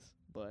dad is,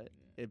 but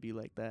it'd be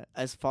like that.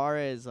 As far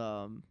as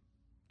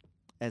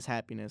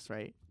happiness,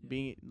 right? Yeah.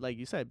 Being, like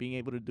you said, being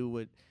able to do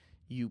what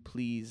you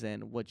please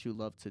and what you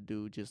love to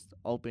do, just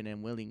open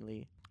and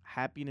willingly.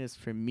 Happiness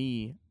for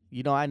me.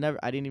 You know, I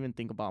didn't even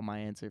think about my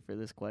answer for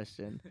this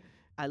question.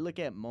 I look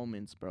at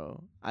moments,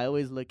 bro. I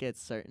always look at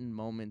certain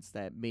moments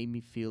that made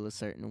me feel a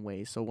certain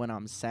way. So when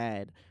I'm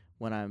sad,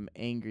 when I'm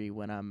angry,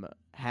 when I'm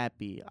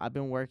happy. I've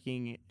been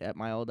working at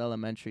my old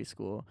elementary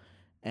school,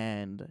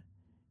 and,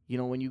 you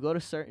know, when you go to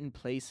certain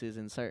places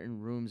and certain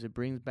rooms, it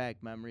brings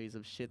back memories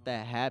of shit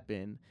that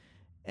happened.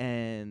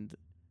 And,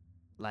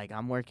 like,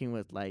 I'm working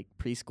with, like,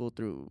 preschool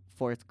through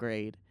 4th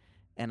grade.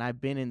 And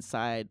I've been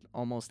inside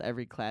almost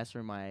every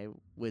classroom I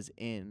was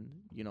in,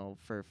 you know,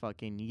 for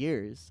fucking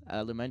years. At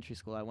elementary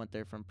school, I went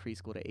there from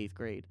preschool to 8th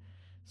grade.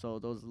 So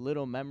those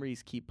little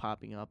memories keep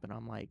popping up, and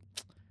I'm like,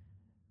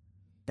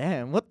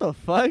 damn, what the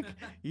fuck?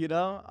 You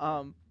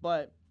know?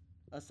 But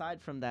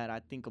aside from that, I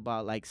think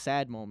about, like,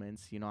 sad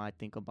moments. You know, I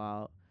think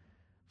about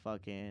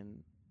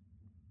fucking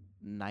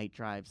night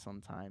drives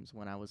sometimes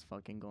when I was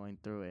fucking going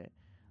through it.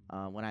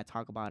 When I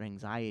talk about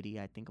anxiety,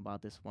 I think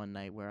about this one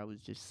night where I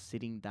was just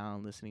sitting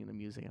down listening to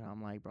music, and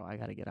I'm like, bro, I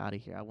got to get out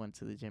of here. I went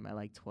to the gym at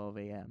like 12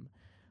 a.m.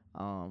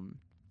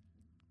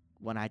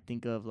 When I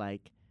think of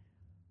like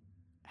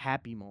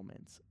happy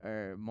moments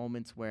or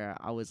moments where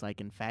I was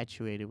like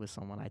infatuated with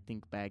someone, I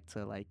think back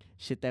to like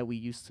shit that we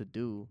used to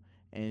do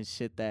and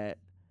shit that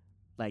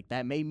like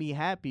that made me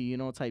happy, you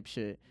know, type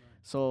shit. Right.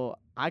 So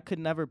I could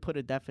never put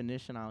a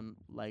definition on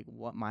like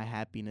what my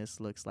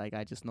happiness looks like.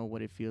 I just know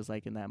what it feels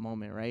like in that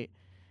moment, right?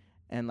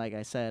 And like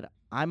I said,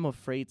 I'm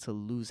afraid to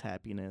lose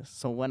happiness.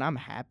 So when I'm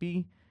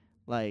happy,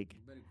 like,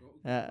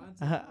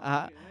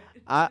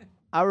 I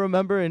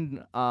remember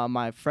in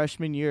my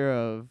freshman year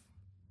of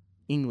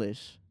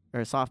English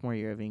or sophomore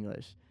year of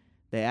English,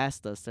 they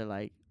asked us, they're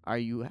like, "Are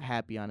you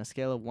happy on a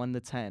scale of 1 to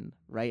 10?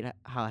 Write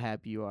how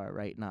happy you are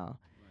right now."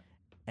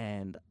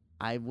 And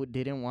I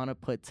didn't want to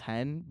put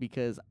 10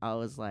 because I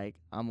was like,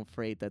 I'm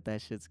afraid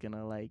that shit's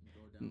gonna like,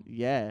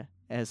 yeah.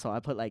 And so I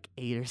put like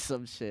 8 or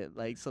some shit,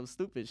 like some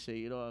stupid shit.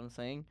 You know what I'm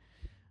saying?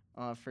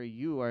 For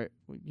you, are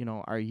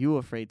you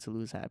afraid to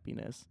lose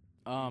happiness?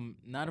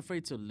 Not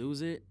afraid to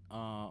lose it.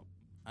 I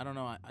don't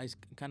know. I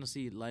kind of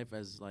see life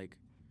as like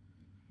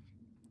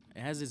it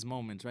has its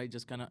moments, right?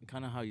 Just kind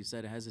of how you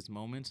said it has its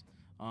moments.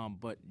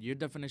 But your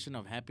definition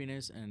of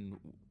happiness and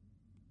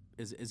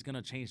is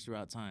gonna change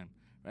throughout time,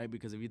 right?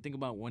 Because if you think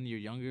about when you're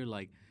younger,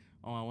 like,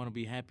 oh, I want to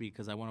be happy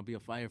because I want to be a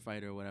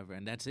firefighter or whatever,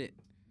 and that's it.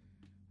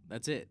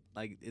 That's it.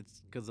 Like,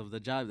 it's because of the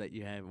job that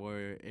you have,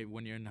 or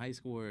when you're in high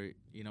school, or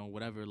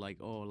whatever. Like,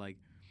 oh, like,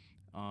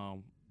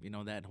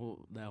 that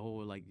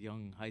whole like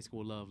young high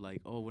school love.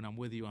 Like, oh, when I'm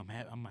with you, I'm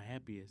my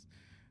happiest,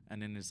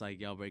 and then it's like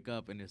y'all break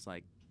up, and it's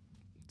like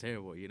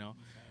terrible.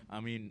 I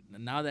mean,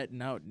 now that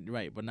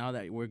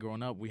we're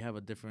grown up, we have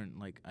a different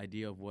like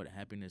idea of what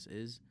happiness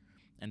is,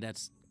 and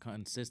that's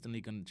consistently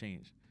gonna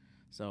change.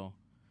 So,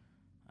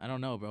 I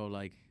don't know, bro.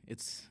 Like,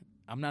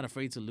 I'm not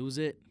afraid to lose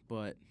it,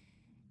 but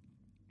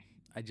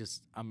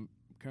I'm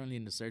currently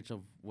in the search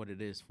of what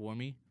it is for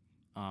me.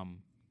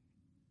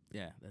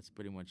 Yeah, that's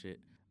pretty much it.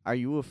 Are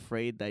you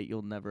afraid that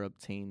you'll never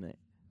obtain it?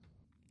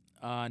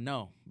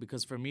 No,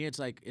 because for me,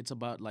 it's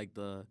about like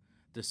the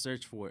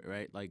search for it,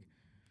 right? Like,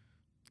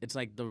 it's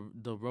like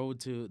the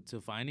road to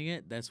finding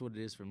it. That's what it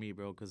is for me,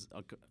 bro. Because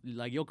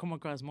like you'll come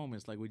across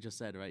moments, like we just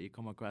said, right? You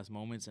come across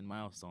moments and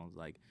milestones.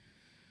 Like,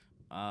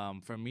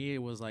 for me,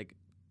 it was like,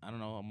 I don't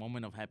know, a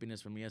moment of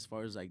happiness for me as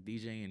far as like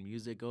DJing and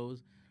music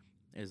goes,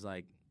 is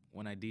like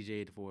when I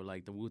DJ'd for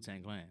like the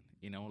Wu-Tang Clan.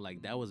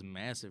 Like that was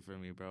massive for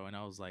me, bro. And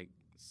I was like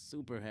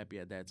super happy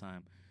at that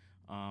time.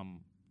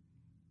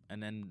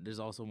 And then there's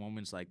also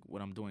moments like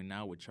what I'm doing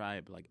now with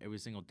Tribe. Like every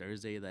single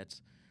Thursday,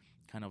 that's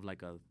kind of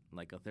like a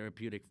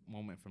therapeutic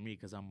moment for me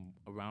because I'm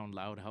around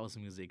loud house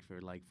music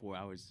for like 4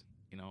 hours,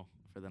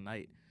 for the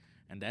night,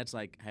 and that's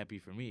like happy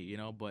for me,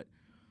 But,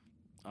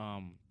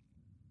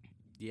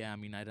 yeah, I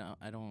mean,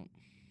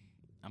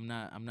 I'm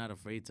not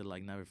afraid to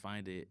like never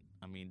find it.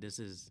 I mean,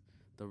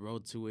 the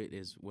road to it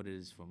is what it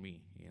is for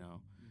me,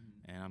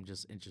 and I'm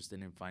just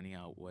interested in finding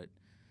out what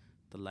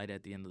the light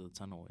at the end of the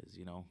tunnel is,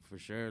 for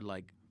sure.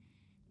 Like,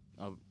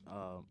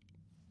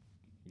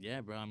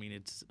 yeah, bro. I mean,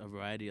 it's a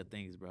variety of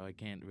things, bro. I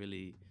can't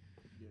really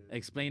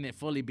explain it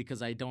fully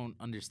because I don't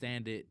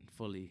understand it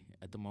fully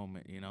at the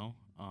moment,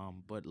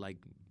 But like,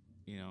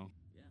 yeah.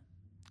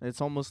 It's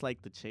almost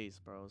like the chase,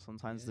 bro.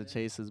 Sometimes the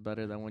chase is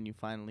better than when you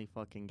finally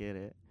fucking get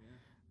it.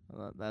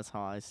 That's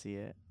how I see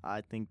it.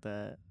 I think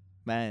that,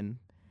 man,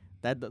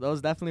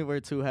 those definitely were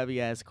two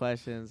heavy ass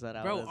questions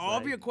that bro, all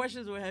of your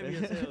questions were heavy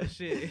as hell.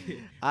 Shit.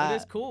 But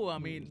it's cool. I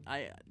mean,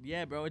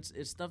 bro, it's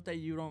stuff that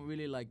you don't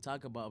really like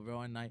talk about,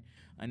 bro. And I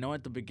know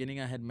at the beginning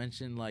I had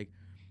mentioned like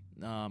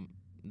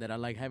that I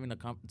like having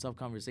the tough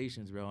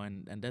conversations, bro,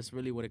 and that's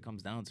really what it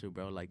comes down to,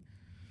 bro. Like,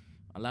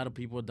 a lot of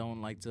people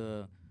don't like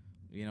to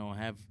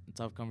have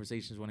tough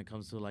conversations when it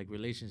comes to like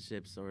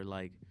relationships or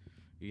like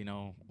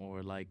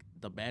or like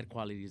the bad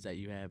qualities that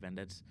you have, and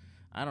that's,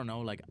 I don't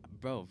know, like,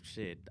 bro,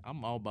 shit,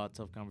 I'm all about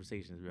tough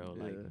conversations, bro.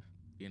 Like,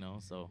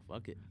 so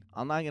fuck it.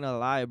 I'm not gonna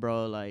lie,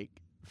 bro.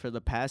 Like, for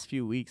the past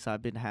few weeks,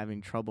 I've been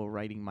having trouble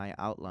writing my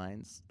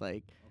outlines.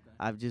 Like,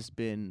 okay.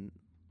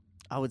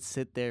 I would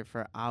sit there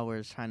for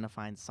hours trying to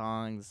find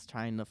songs,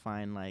 trying to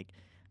find, like,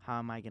 how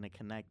am I gonna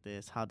connect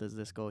this? How does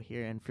this go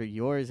here? And for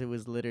yours, it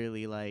was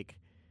literally, like,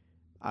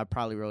 I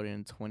probably wrote it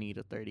in 20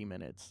 to 30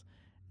 minutes.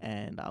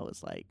 And I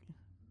was like,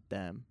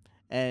 damn.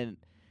 And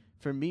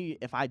for me,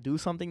 if I do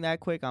something that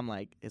quick, I'm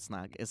like, it's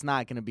not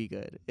gonna be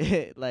good.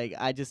 Like,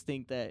 I just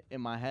think that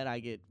in my head I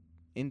get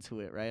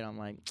into it, right? I'm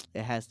like,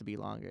 it has to be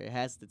longer. It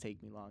has to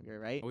take me longer,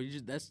 right? Well,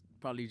 that's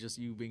probably just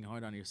you being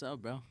hard on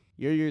yourself, bro.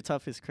 You're your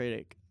toughest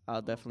critic.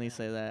 I'll definitely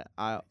say that.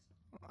 I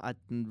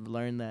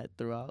learned that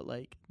throughout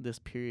like this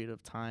period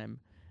of time,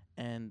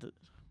 and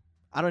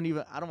I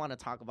don't want to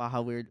talk about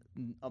how we're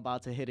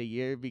about to hit a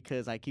year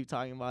because I keep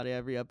talking about it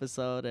every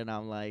episode, and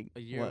I'm like,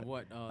 a year of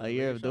what? A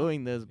year of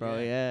doing this, bro.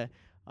 Yeah.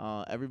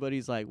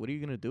 Everybody's like, what are you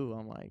gonna do?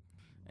 I'm like,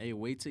 hey,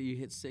 wait till you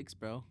hit 6,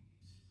 bro.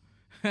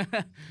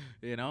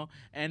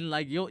 And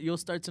like you'll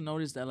start to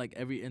notice that like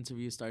every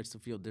interview starts to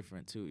feel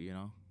different too,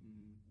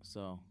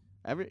 So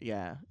every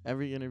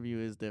interview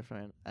is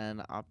different,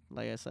 and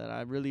like I said,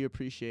 I really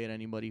appreciate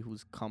anybody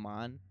who's come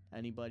on,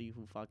 anybody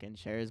who fucking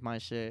shares my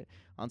shit.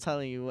 I'm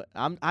telling you,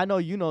 I know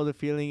you know the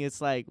feeling. It's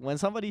like when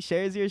somebody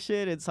shares your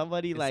shit and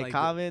somebody like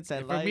comments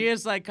and for me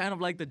it's like kind of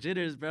like the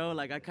jitters, bro.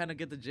 Like I kind of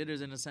get the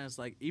jitters in a sense.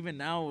 Like even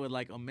now with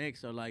like a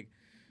mix or like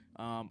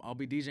I'll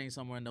be DJing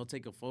somewhere and they'll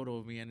take a photo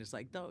of me and it's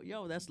like,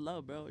 yo, that's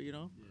love, bro.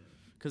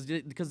 Because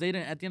they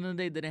didn't, at the end of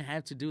the day, they didn't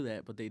have to do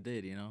that, but they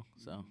did.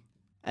 So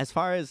as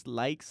far as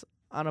likes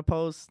on a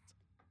post,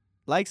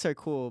 likes are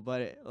cool,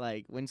 but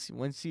like once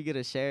you get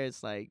a share,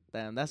 it's like,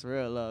 damn, that's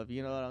real love.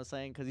 You know what I'm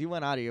saying? Because you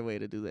went out of your way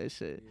to do that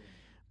shit. Yeah.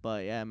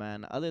 But yeah,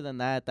 man. Other than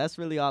that, that's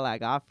really all I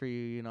got for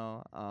you. You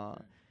know,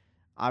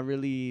 I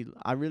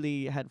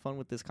really had fun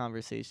with this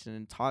conversation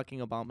and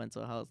talking about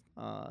mental health.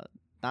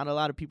 Not a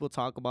lot of people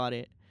talk about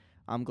it.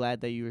 I'm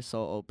glad that you were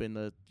so open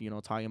to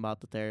talking about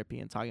the therapy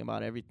and talking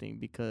about everything,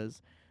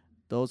 because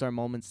those are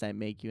moments that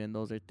make you, and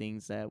those are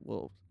things that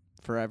will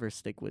forever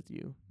stick with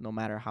you, no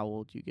matter how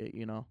old you get.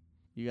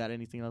 You got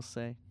anything else to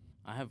say?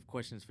 I have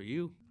questions for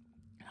you.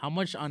 How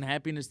much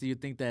unhappiness do you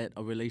think that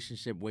a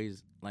relationship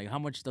weighs? Like, how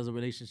much does a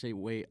relationship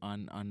weigh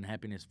on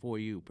unhappiness for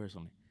you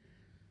personally?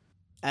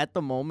 At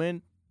the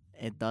moment,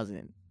 it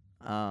doesn't.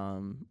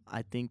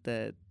 I think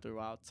that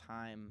throughout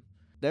time,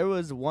 there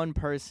was one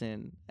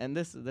person, and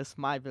this is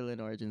my villain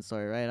origin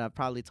story, right? I've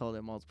probably told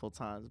it multiple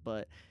times,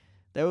 but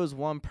there was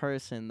one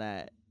person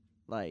that,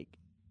 like,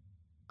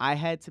 I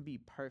had to be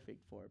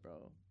perfect for,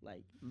 bro.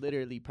 Like,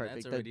 literally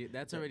perfect.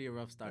 That's already a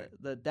rough start.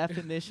 The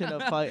definition of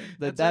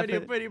that's already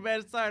a pretty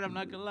bad start. I'm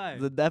not gonna lie.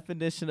 The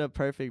definition of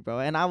perfect, bro,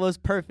 and I was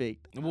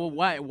perfect. Well,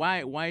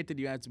 why did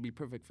you have to be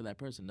perfect for that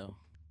person though?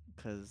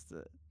 Because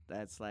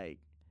that's like,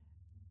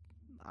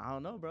 I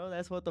don't know, bro.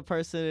 That's what the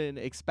person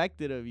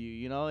expected of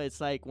you. It's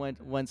like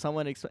when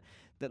someone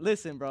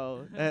listen,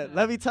 bro.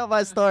 Let me tell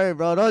my story,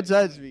 bro. Don't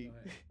judge me.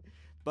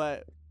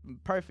 But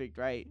perfect,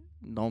 right?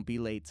 Don't be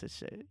late to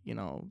shit.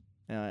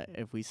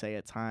 If we say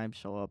a time,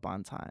 show up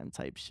on time,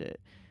 type shit.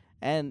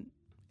 And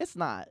it's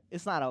not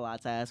a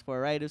lot to ask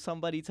for, right? If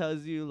somebody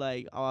tells you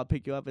like, oh, I'll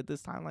pick you up at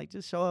this time, like,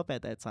 just show up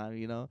at that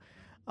time.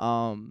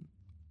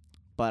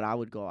 But I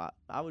would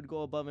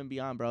go above and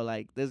beyond, bro.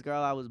 Like, this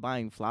girl I was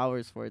buying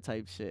flowers for,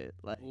 type shit.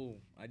 Like, ooh,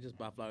 I just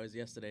bought flowers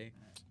yesterday.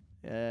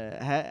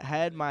 Yeah,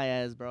 had my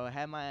ass, bro.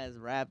 Had my ass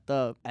wrapped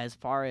up. As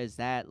far as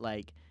that,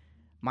 like,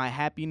 my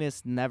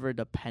happiness never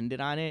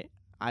depended on it.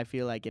 I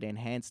feel like it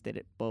enhanced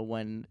it. But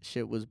when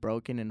shit was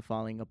broken and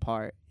falling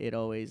apart, it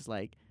always,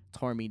 like,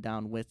 tore me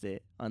down with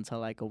it until,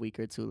 like, a week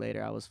or two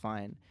later, I was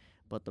fine.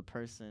 But the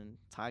person,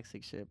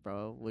 toxic shit,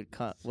 bro, would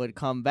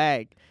come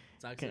back.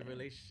 Toxic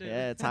relationship.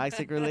 Yeah,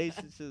 toxic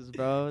relationships,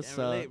 bro. Can't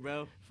relate,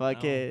 bro.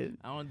 Fuck it.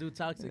 I don't do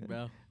toxic,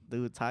 bro.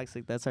 Dude,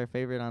 toxic. That's our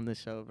favorite on the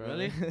show, bro.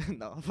 Really?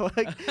 No, fuck.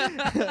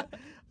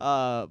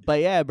 But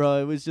yeah,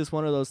 bro, it was just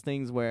one of those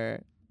things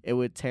where it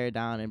would tear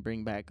down and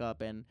bring back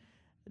up. And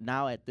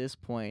now at this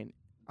point,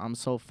 I'm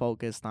so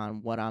focused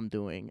on what I'm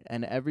doing.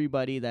 And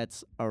everybody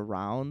that's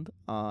around,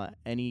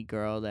 any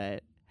girl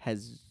that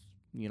has,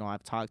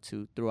 I've talked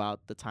to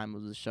throughout the time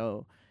of the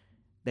show,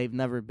 they've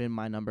never been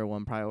my number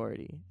one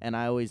priority. And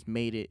I always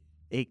made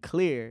it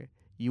clear,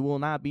 you will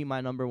not be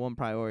my number one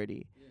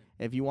priority.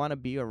 Yeah. If you want to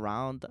be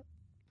around,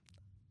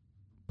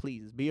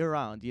 please be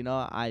around.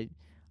 I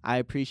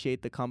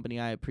appreciate the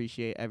company. I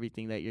appreciate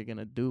everything that you're going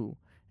to do.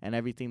 And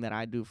everything that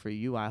I do for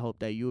you, I hope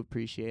that you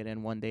appreciate.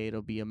 And one day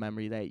it'll be a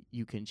memory that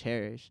you can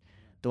cherish.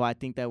 Do I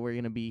think that we're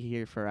going to be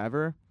here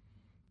forever?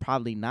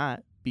 Probably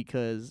not.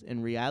 Because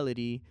in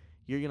reality,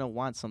 you're going to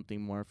want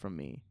something more from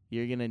me.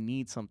 You're going to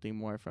need something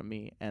more from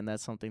me. And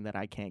that's something that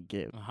I can't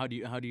give. How do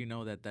you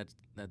know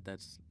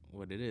that's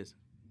what it is?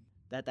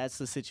 That's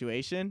the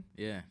situation?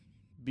 Yeah.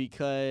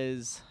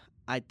 Because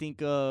I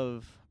think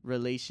of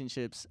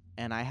relationships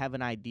and I have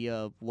an idea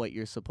of what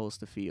you're supposed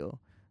to feel.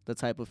 The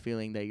type of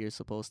feeling that you're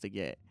supposed to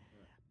get.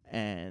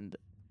 And,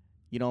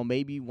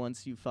 maybe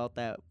once you felt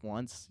that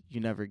once, you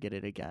never get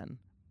it again.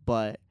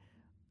 But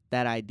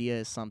that idea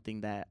is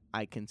something that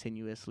I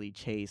continuously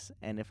chase.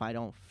 And if I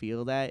don't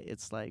feel that,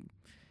 it's like,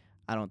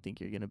 I don't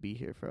think you're going to be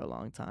here for a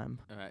long time.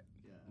 All right.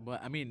 Yeah.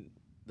 But, I mean,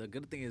 the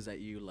good thing is that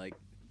you, like,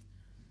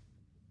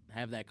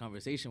 have that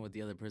conversation with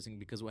the other person,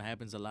 because what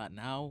happens a lot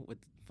now with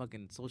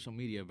fucking social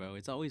media, bro,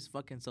 it's always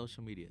fucking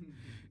social media,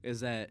 is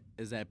that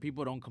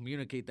people don't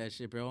communicate that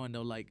shit, bro, and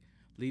they'll, like,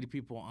 lead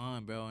people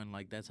on, bro, and,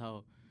 like, that's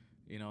how,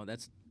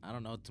 that's, I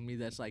don't know, to me,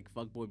 that's, like,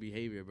 fuckboy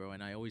behavior, bro,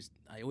 and I always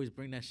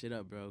bring that shit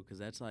up, bro, because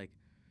that's, like,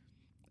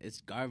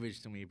 it's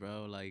garbage to me,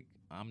 bro. Like,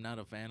 I'm not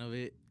a fan of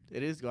it.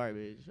 It is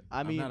garbage.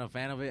 I'm not a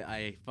fan of it.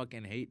 I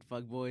fucking hate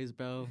fuckboys,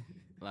 bro.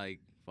 Like,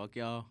 fuck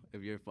y'all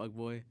if you're a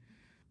fuckboy.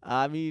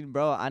 I mean,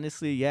 bro,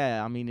 honestly,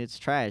 yeah. I mean, it's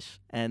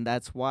trash. And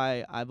that's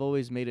why I've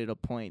always made it a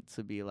point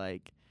to be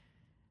like,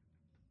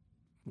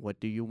 what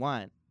do you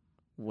want?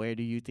 Where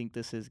do you think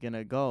this is going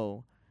to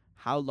go?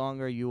 How long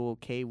are you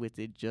okay with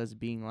it just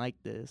being like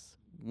this?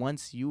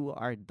 Once you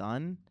are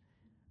done,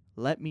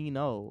 let me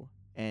know.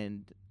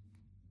 And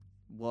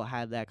we'll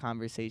have that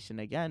conversation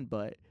again.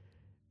 But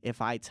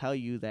if I tell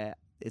you that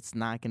it's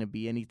not going to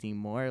be anything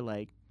more,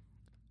 like,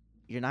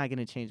 you're not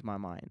going to change my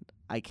mind.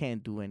 I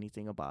can't do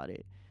anything about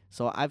it.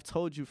 So I've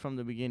told you from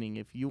the beginning,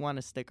 if you want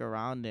to stick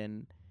around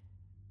and,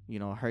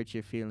 hurt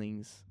your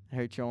feelings,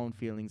 hurt your own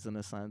feelings in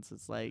a sense,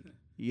 it's like,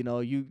 you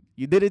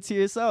did it to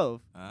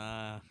yourself.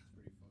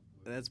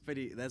 That's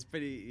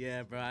pretty,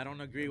 yeah, bro. I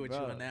don't agree with you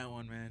on that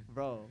one, man.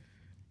 Bro.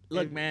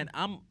 Look, man,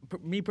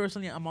 me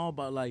personally, I'm all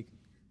about, like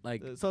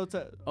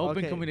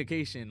open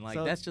communication. Like,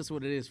 that's just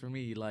what it is for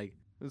me. Like,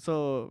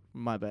 so,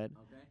 my bad.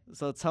 Okay.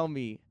 So tell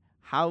me,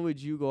 how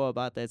would you go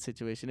about that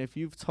situation if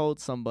you've told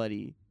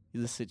somebody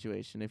the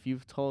situation? If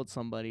you've told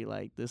somebody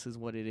like this is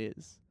what it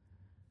is.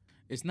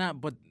 It's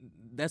not, but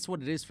that's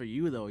what it is for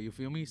you, though. You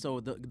feel me? So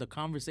the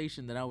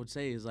conversation that I would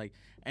say is like,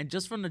 and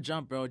just from the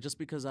jump, bro, just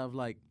because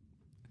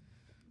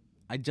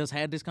I just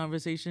had this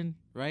conversation,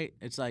 right?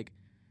 It's like,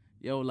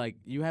 yo, like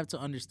you have to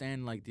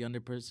understand like the other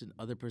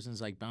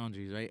person's like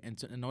boundaries, right? And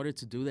in order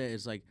to do that,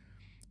 it's like,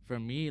 for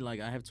me,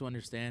 like I have to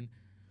understand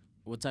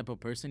what type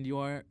of person you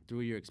are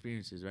through your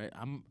experiences, right?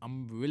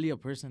 I'm really a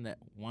person that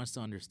wants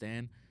to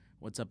understand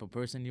what type of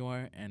person you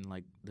are and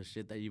like the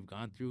shit that you've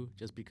gone through,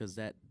 just because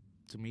that,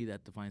 to me,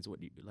 that defines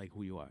what you like,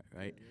 who you are,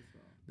 right?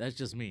 That's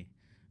just me.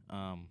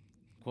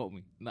 Quote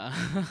me. Nah.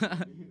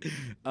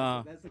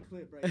 That's the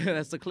clip right there.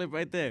 That's the clip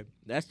right there.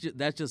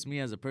 That's just me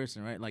as a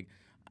person, right? Like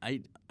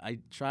I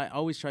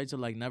always try to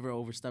like never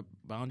overstep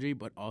boundary,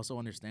 but also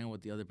understand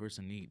what the other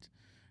person needs.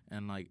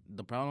 And like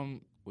the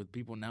problem with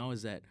people now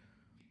is that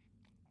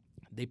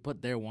they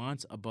put their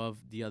wants above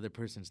the other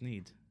person's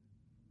needs.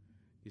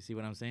 You see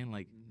what I'm saying?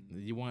 Like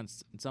you want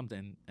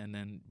something, and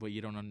then but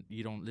you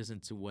don't listen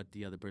to what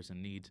the other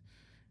person needs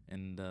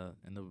in the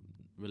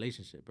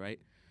relationship, right?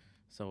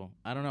 So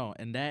I don't know.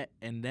 In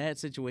that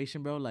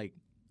situation, bro, like,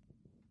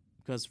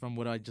 because from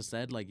what I just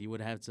said, like you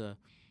would have to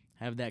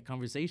have that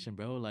conversation,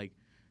 bro. Like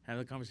have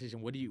the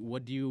conversation. What do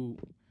you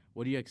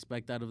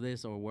expect out of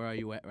this, or where are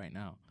you at right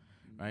now,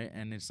 right?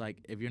 And it's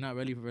like if you're not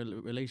ready for a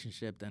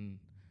relationship, then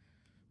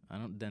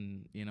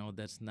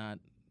that's not.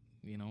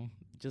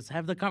 Just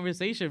have the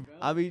conversation, bro.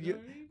 I mean,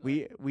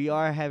 we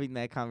are having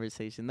that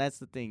conversation. That's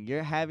the thing.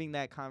 You're having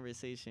that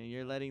conversation.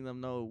 You're letting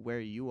them know where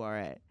you are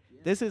at.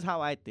 Yeah. This is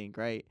how I think,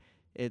 right?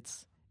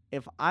 It's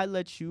if I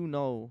let you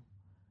know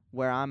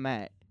where I'm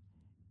at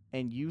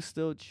and you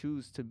still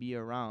choose to be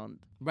around.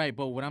 Right,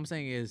 but what I'm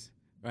saying is,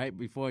 right,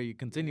 before you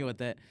continue with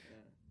that,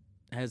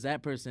 has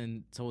that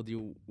person told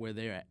you where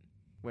they're at?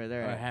 Where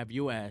they're at. Or have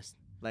you asked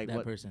like that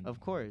what, person? Of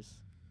course.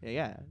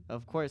 Yeah,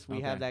 of course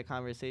we have that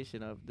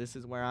conversation of this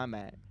is where I'm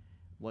at.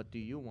 What do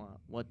you want?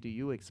 What do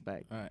you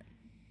expect? All right.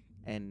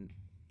 And,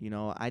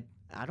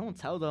 I don't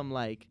tell them,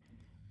 like,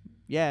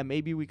 yeah,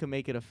 maybe we can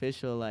make it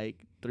official,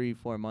 like,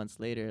 3-4 months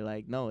later.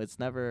 Like, no, it's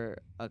never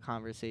a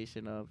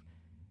conversation of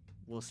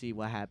we'll see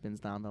what happens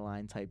down the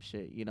line type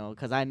shit,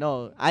 Because I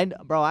know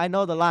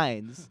the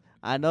lines.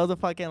 I know the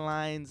fucking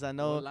lines. I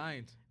know. What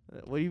lines?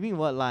 What do you mean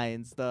what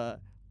lines?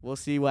 We'll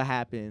see what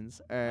happens,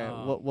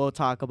 or we'll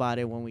talk about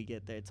it when we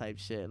get there type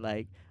shit.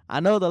 Like, I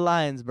know the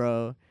lines,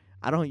 bro.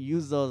 I don't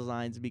use those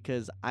lines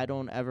because I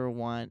don't ever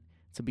want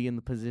to be in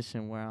the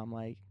position where I'm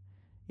like,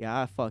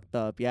 yeah, I fucked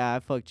up. Yeah, I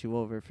fucked you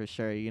over for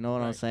sure. You know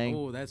what I'm saying?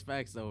 Oh, that's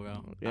facts though,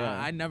 bro. Yeah.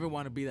 I never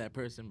want to be that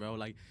person, bro.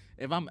 Like,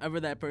 if I'm ever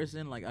that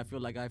person, like, I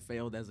feel like I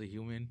failed as a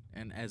human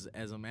and as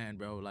a man,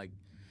 bro. Like,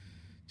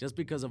 just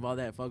because of all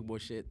that fuckboy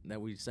shit that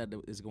we said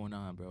that is going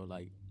on, bro.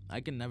 Like,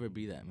 I can never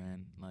be that,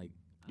 man. Like,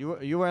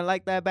 you weren't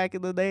like that back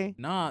in the day?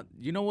 Nah,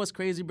 you know what's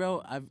crazy,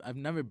 bro? I've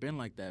never been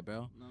like that,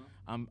 bro.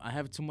 No. I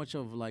have too much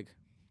of like,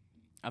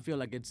 I feel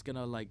like it's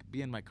gonna like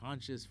be in my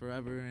conscious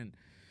forever, and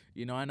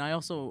and I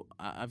also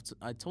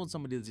I told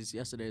somebody this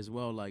yesterday as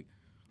well. Like,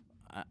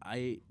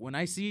 I when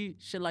I see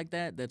shit like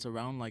that that's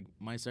around like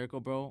my circle,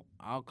 bro,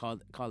 I'll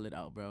call it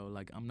out, bro.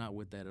 Like, I'm not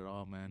with that at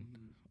all, man.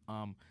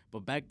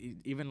 But back in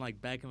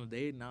the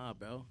day, nah,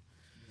 bro,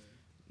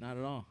 not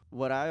at all.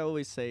 What I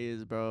always say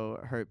is, bro,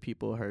 hurt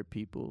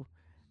people,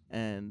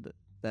 and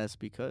that's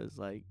because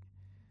like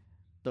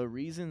the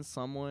reason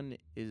someone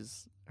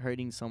is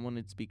hurting someone,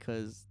 it's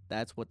because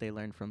that's what they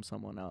learned from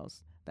someone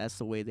else. That's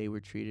the way they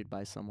were treated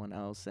by someone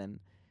else, and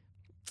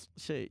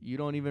shit, you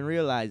don't even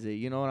realize it.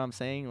 You know what I'm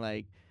saying?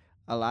 Like,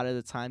 a lot of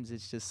the times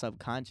it's just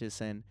subconscious.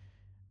 And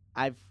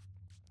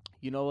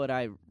you know what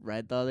I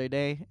read the other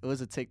day? It was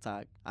a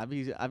TikTok. I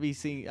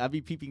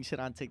be peeping shit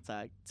on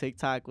TikTok.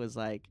 TikTok was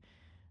like,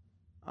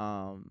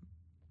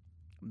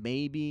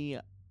 maybe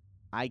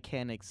I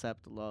can't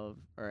accept love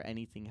or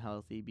anything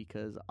healthy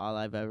because all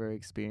I've ever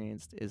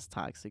experienced is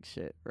toxic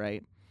shit,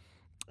 right?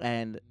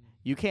 And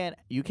you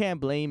can't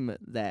blame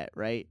that,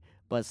 right?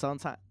 But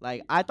sometimes,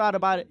 like, I thought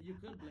about it. You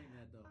could blame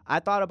that though. I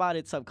thought about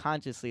it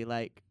subconsciously,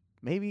 like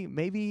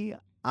maybe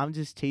I'm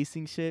just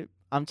chasing shit.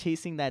 I'm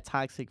chasing that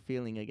toxic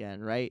feeling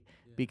again, right?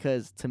 Yeah.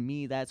 Because to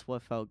me, that's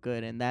what felt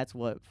good and that's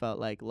what felt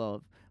like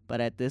love.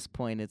 But at this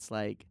point, it's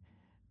like,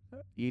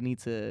 you need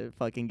to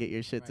fucking get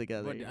your shit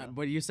together.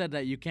 But you said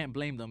that you can't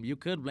blame them. You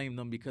could blame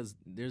them because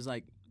there's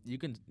like you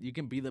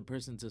can be the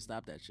person to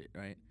stop that shit,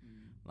 right?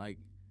 Like,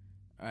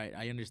 all right,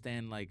 I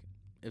understand. Like,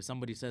 if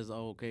somebody says,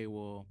 "Oh, okay,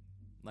 well,"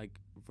 like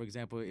for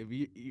example, if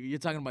you're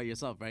talking about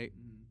yourself, right?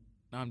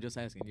 No, I'm just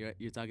asking.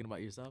 You're talking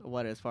about yourself.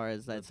 What, as far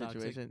as that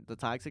situation, the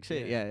toxic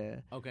shit?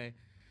 Yeah. Okay,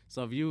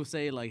 so if you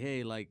say like,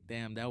 "Hey, like,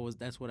 damn,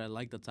 that's what I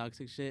like, the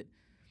toxic shit,"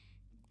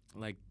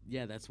 like,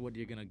 yeah, that's what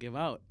you're gonna give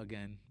out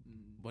again.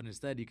 But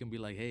instead, you can be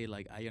like, "Hey,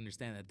 like, I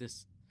understand that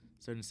this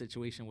certain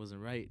situation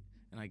wasn't right,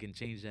 and I can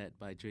change that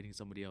by treating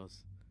somebody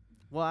else."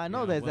 Well, I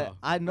know that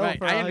I know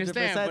for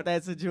 100%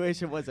 that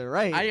situation wasn't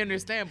right. I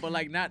understand, but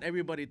like, not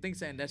everybody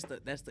thinks that, and that's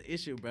the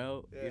issue,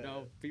 bro.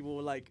 Yeah.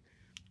 People like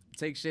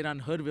take shit on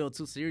Hoodville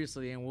too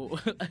seriously, and we'll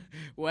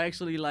we'll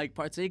actually like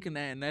partake in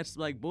that, and that's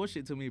like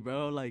bullshit to me,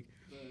 bro. Like,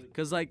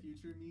 cause like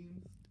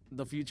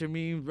the future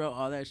memes, bro,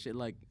 all that shit.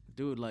 Like,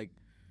 dude, like,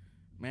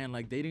 man,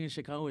 like dating in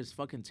Chicago is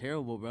fucking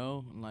terrible,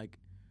 bro. Like,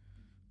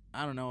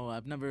 I don't know.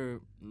 I've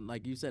never,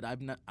 like you said,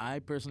 I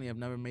personally have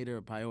never made it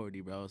a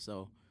priority, bro.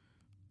 So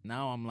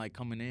now I'm like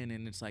coming in,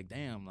 and it's like,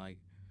 damn, like,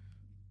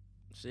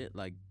 shit,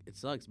 like it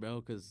sucks,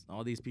 bro, because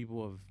all these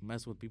people have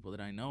messed with people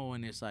that I know,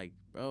 and it's like,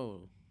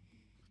 bro,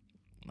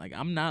 like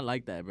I'm not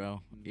like that,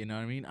 bro. You know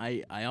what I mean?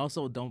 I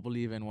also don't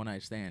believe in one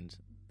night stands.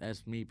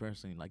 That's me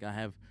personally. Like I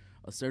have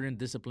a certain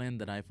discipline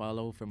that I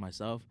follow for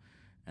myself,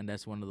 and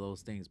that's one of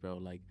those things, bro.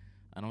 Like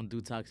I don't do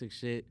toxic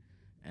shit,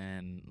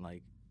 and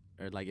like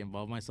or like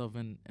involve myself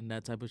in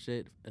that type of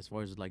shit as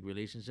far as like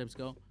relationships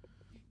go.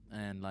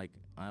 And like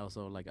I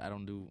also like I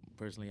don't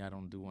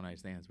do one night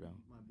stands, bro.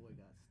 My boy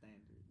got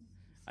standards.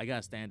 I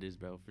got standards,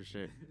 bro, for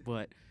sure.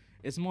 But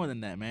it's more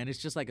than that, man. It's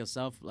just like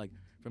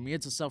for me,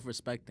 it's a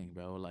self-respect thing,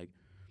 bro. Like,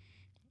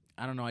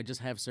 I don't know. I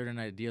just have certain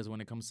ideas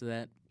when it comes to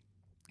that.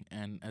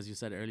 And as you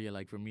said earlier,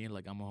 like for me,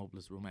 like I'm a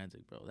hopeless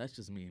romantic, bro. That's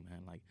just me,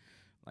 man. Like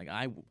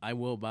I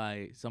will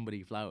buy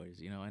somebody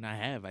flowers, you know, and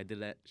I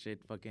did that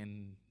shit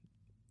fucking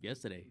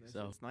yesterday.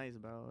 So It's nice,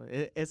 bro.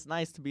 It's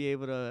nice to be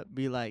able to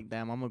be like,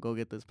 damn, I'm gonna go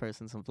get this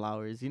person some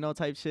flowers, you know,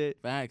 type shit.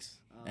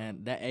 facts.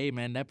 And that, hey,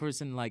 man, that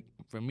person, like,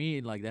 for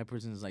me, like, that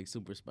person is, like,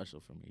 super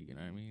special for me, you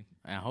know what I mean?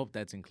 And I hope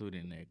that's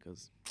included in there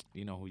because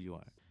you know who you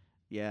are.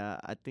 Yeah,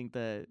 I think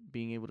that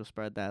being able to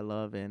spread that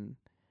love, and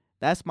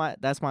that's my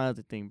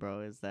other thing,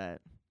 bro, is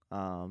that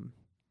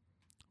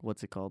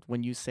what's it called?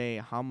 When you say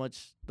how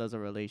much does a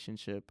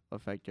relationship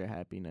affect your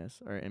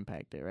happiness or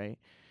impact it, right?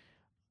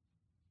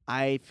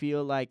 I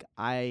feel like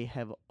I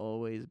have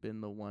always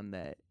been the one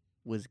that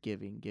was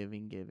giving,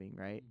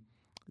 right?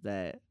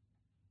 That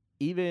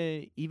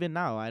even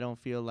now I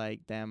don't feel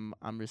like damn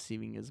I'm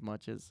receiving as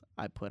much as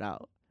I put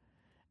out.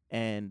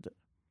 And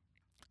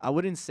I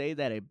wouldn't say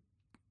that it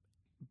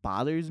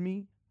bothers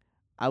me.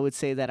 I would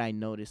say that I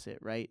notice it,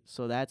 right?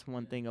 So that's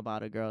one thing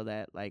about a girl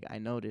that like I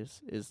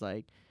notice is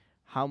like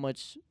how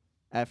much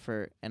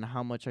effort and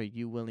how much are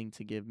you willing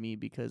to give me,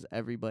 because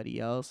everybody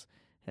else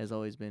has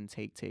always been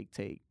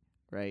take,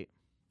 right?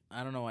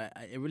 I don't know.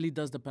 It really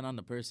does depend on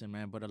the person,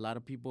 man. But a lot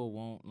of people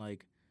won't,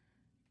 like,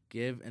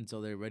 give until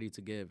they're ready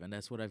to give. And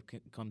that's what I've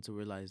come to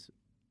realize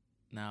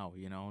now,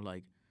 you know?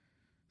 Like,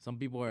 some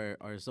people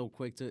are so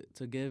quick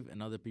to give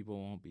and other people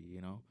won't be,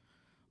 you know?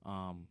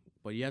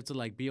 But you have to,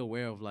 like, be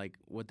aware of, like,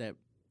 what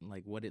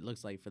it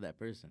looks like for that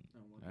person,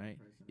 right?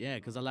 Yeah,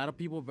 because a lot of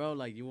people, bro,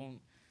 like, you won't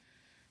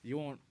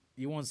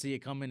see it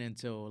coming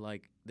until,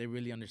 like, they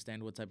really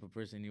understand what type of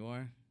person you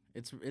are.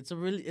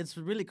 It's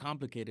really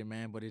complicated,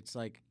 man, but it's,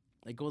 like,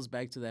 it goes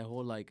back to that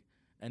whole, like,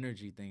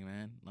 energy thing,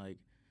 man. Like,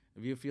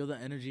 if you feel the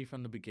energy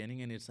from the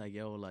beginning and it's like,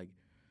 yo, like,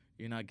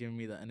 you're not giving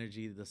me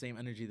the same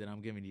energy that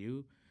I'm giving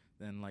you,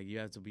 then, like, you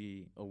have to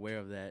be aware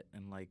of that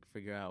and, like,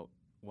 figure out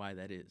why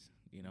that is,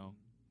 you know,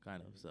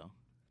 kind of, so.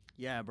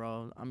 Yeah,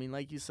 bro. I mean,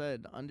 like you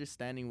said,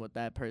 understanding what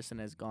that person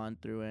has gone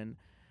through and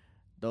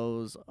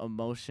those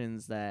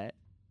emotions that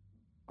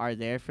are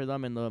there for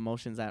them and the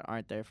emotions that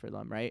aren't there for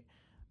them, right?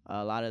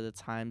 A lot of the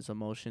times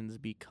emotions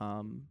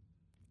become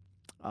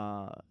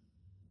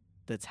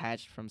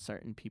detached from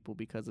certain people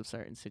because of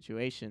certain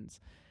situations.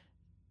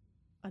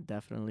 I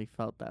definitely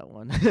felt that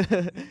one.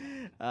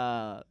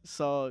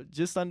 So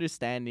just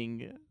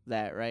understanding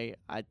that, right?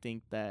 I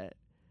think that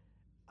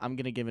I'm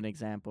going to give an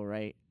example,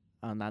 right?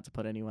 Not to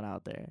put anyone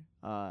out there.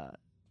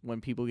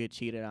 When people get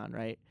cheated on,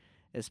 right?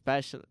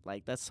 Especially,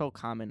 like, that's so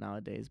common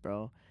nowadays,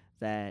 bro,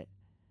 that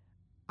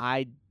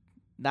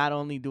not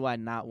only do I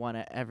not want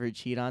to ever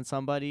cheat on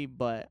somebody,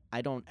 but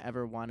I don't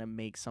ever want to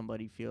make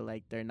somebody feel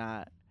like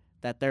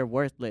that they're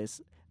worthless.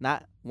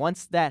 Not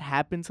once that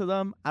happened to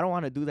them, I don't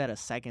want to do that a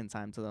second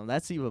time to them.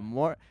 That's even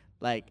more,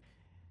 like,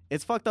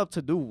 it's fucked up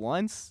to do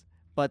once,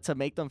 but to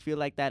make them feel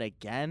like that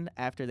again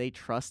after they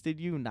trusted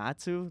you not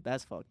to,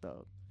 that's fucked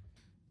up.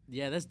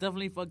 Yeah, that's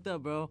definitely fucked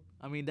up, bro.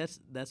 I mean, that's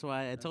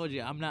why I told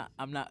you I'm not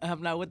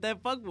with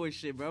that fuckboy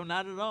shit, bro.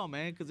 Not at all,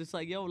 man. Cause it's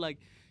like, yo, like,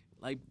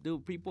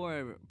 dude, people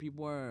are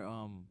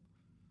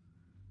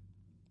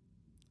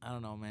I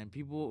don't know, man.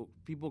 People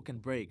can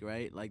break,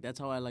 right? Like, that's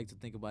how I like to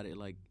think about it.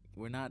 Like,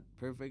 we're not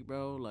perfect,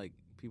 bro. Like,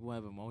 people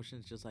have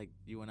emotions just like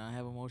you and I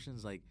have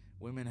emotions. Like,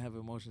 women have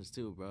emotions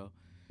too, bro.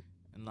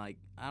 And, like,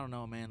 I don't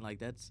know, man. Like,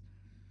 that's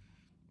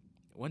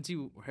once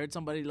you hurt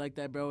somebody like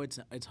that, bro, it's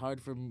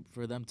hard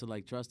for them to,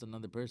 like, trust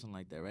another person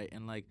like that, right?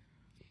 And, like,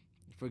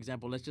 for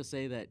example, let's just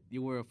say that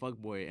you were a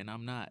fuckboy and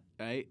I'm not,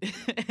 right?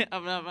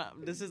 I'm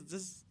not. This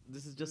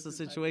is just a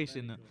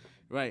situation,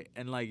 right?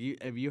 And, like,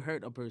 if you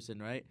hurt a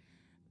person, right?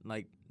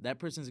 Like, that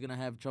person's gonna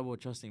have trouble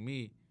trusting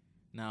me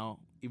now,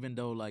 even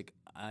though, like,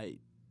 I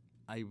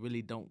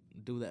really don't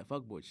do that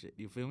fuckboy shit.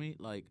 You feel me?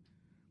 Like,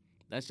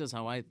 that's just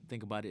how I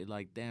think about it.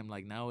 Like, damn,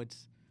 like, now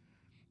it's,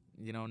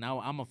 you know,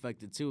 now I'm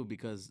affected too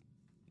because,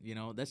 you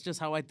know, that's just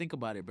how I think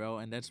about it, bro.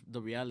 And that's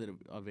the reality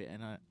of it.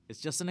 And it's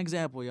just an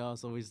example, y'all.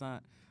 So he's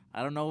not,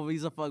 I don't know if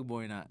he's a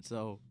fuckboy or not.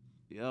 So,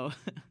 yo.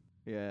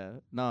 Yeah,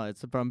 no,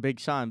 it's from Big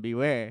Sean.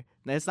 Beware.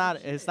 It's not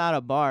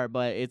a bar,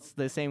 but it's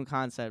the same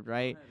concept,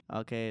 right?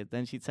 Okay.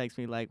 Then she texts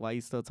me like, "Why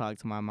you still talk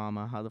to my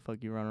mama? How the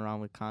fuck you run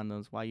around with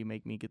condoms? Why you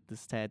make me get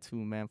this tattoo,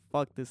 man?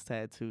 Fuck this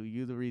tattoo.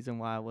 You the reason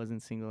why I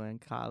wasn't single in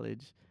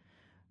college.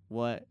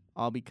 What?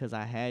 All because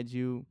I had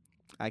you.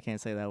 I can't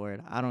say that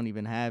word. I don't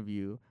even have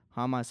you.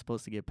 How am I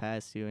supposed to get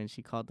past you?" And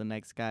she called the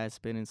next guy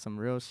spinning some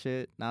real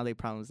shit. Now they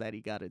problems that he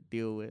got to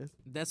deal with.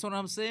 That's what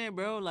I'm saying,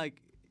 bro.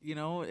 Like, you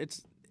know,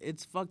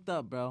 it's fucked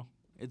up, bro.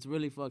 It's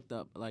really fucked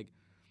up. Like,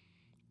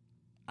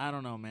 I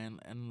don't know, man.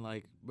 And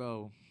like,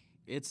 bro,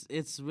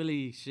 it's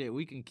really shit.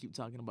 We can keep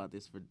talking about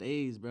this for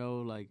days,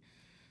 bro. Like,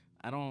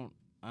 I don't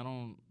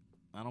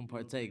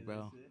partake,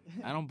 bro.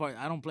 I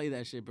don't play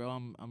that shit, bro.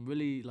 I'm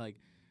really like,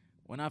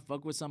 when I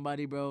fuck with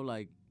somebody, bro,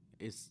 like,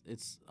 it's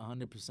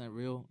 100%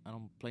 real. I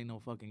don't play no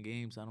fucking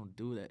games. I don't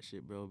do that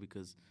shit, bro,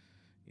 because,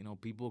 you know,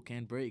 people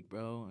can break,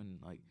 bro, and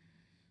like,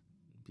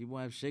 people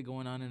have shit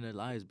going on in their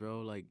lives,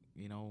 bro. Like,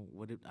 you know,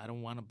 I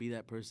don't want to be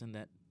that person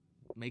that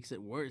makes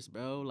it worse,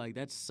 bro. Like,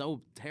 that's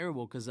so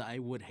terrible, because I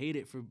would hate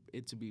it for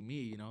it to be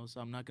me, you know. So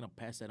I'm not gonna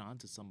pass that on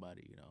to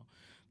somebody, you know.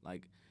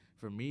 Like,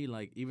 for me,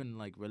 like, even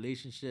like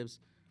relationships,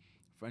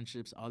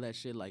 friendships, all that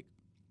shit, like,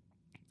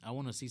 I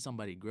want to see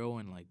somebody grow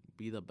and like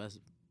be the best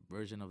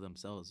version of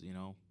themselves, you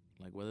know.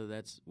 Like, whether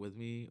that's with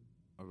me,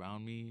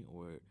 around me,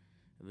 or if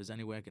there's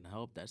any way I can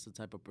help, that's the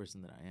type of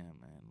person that I am,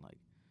 man. Like,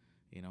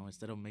 you know,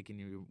 instead of making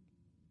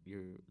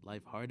your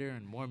life harder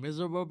and more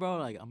miserable, bro,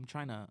 like, I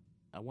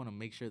want to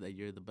make sure that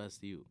you're the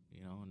best you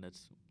know, and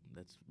that's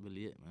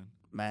really it, man.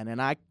 Man,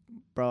 and I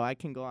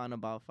can go on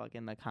about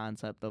fucking the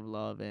concept of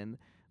love and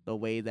the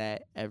way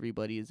that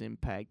everybody is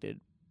impacted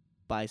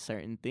by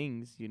certain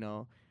things, you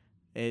know.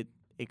 It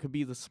could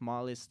be the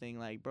smallest thing,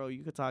 like, bro,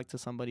 you could talk to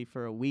somebody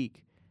for a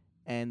week,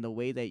 and the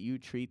way that you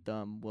treat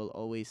them will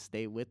always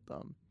stay with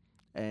them,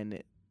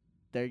 and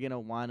they're gonna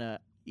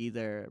wanna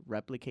either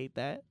replicate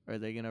that or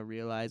they're gonna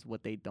realize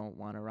what they don't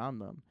want around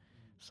them.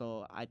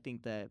 So I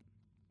think that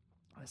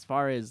as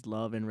far as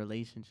love and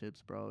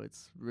relationships, bro,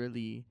 it's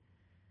really,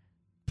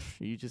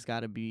 you just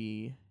gotta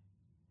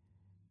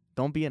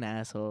don't be an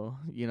asshole,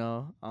 you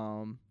know.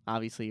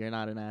 Obviously you're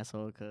not an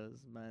asshole,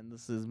 because, man,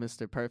 this is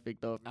Mr.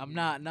 Perfect though. I'm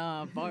not.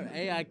 I'm far.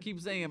 Hey, I keep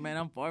saying it, man.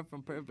 I'm far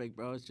from perfect,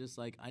 bro. It's just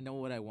like, I know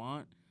what I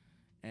want,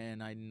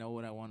 and I know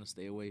what I want to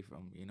stay away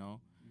from, you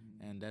know.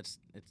 And it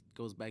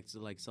goes back to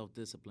like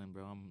self-discipline,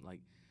 bro. I'm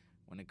like,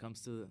 when it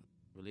comes to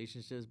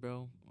relationships,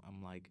 bro,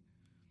 I'm like,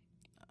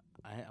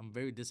 I'm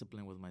very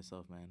disciplined with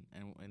myself, man.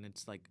 And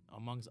it's like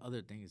amongst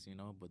other things, you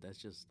know, but that's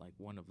just like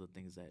one of the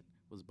things that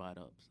was brought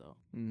up. So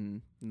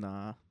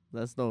Nah,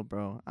 that's dope,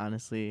 bro.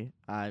 Honestly,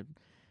 I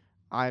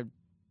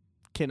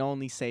can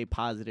only say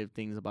positive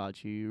things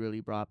about you. You really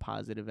brought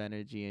positive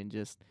energy, and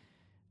just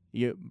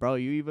you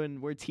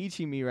even were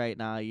teaching me right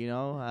now, you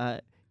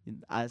know.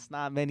 It's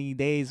not many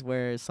days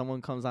where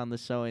someone comes on the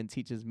show and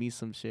teaches me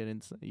some shit,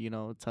 and, you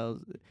know,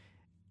 tells.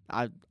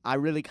 I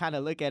really kind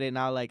of look at it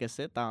now like a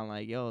sit down,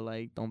 like, yo,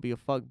 like, don't be a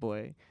fuck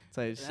boy.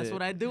 That's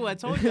what I do. I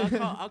told you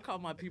I'll call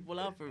my people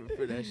out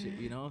for that shit,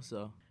 you know.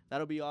 So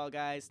that'll be all,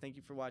 guys. Thank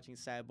you for watching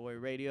Sad Boy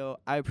Radio.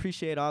 I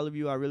appreciate all of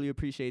you. I really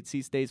appreciate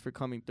C-States for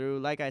coming through.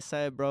 Like I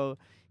said, bro,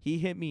 he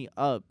hit me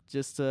up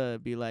just to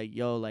be like,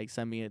 yo, like,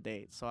 send me a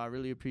date. So I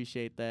really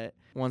appreciate that.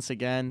 Once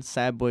again,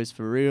 Sad Boys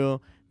for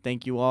real.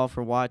 Thank you all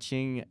for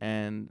watching.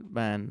 And,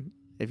 man,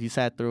 if you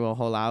sat through a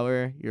whole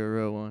hour, you're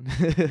a real one.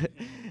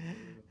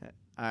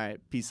 All right,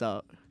 peace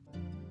out.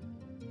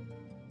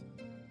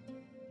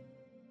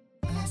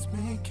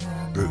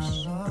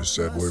 This is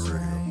Sad Boy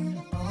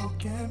Radio.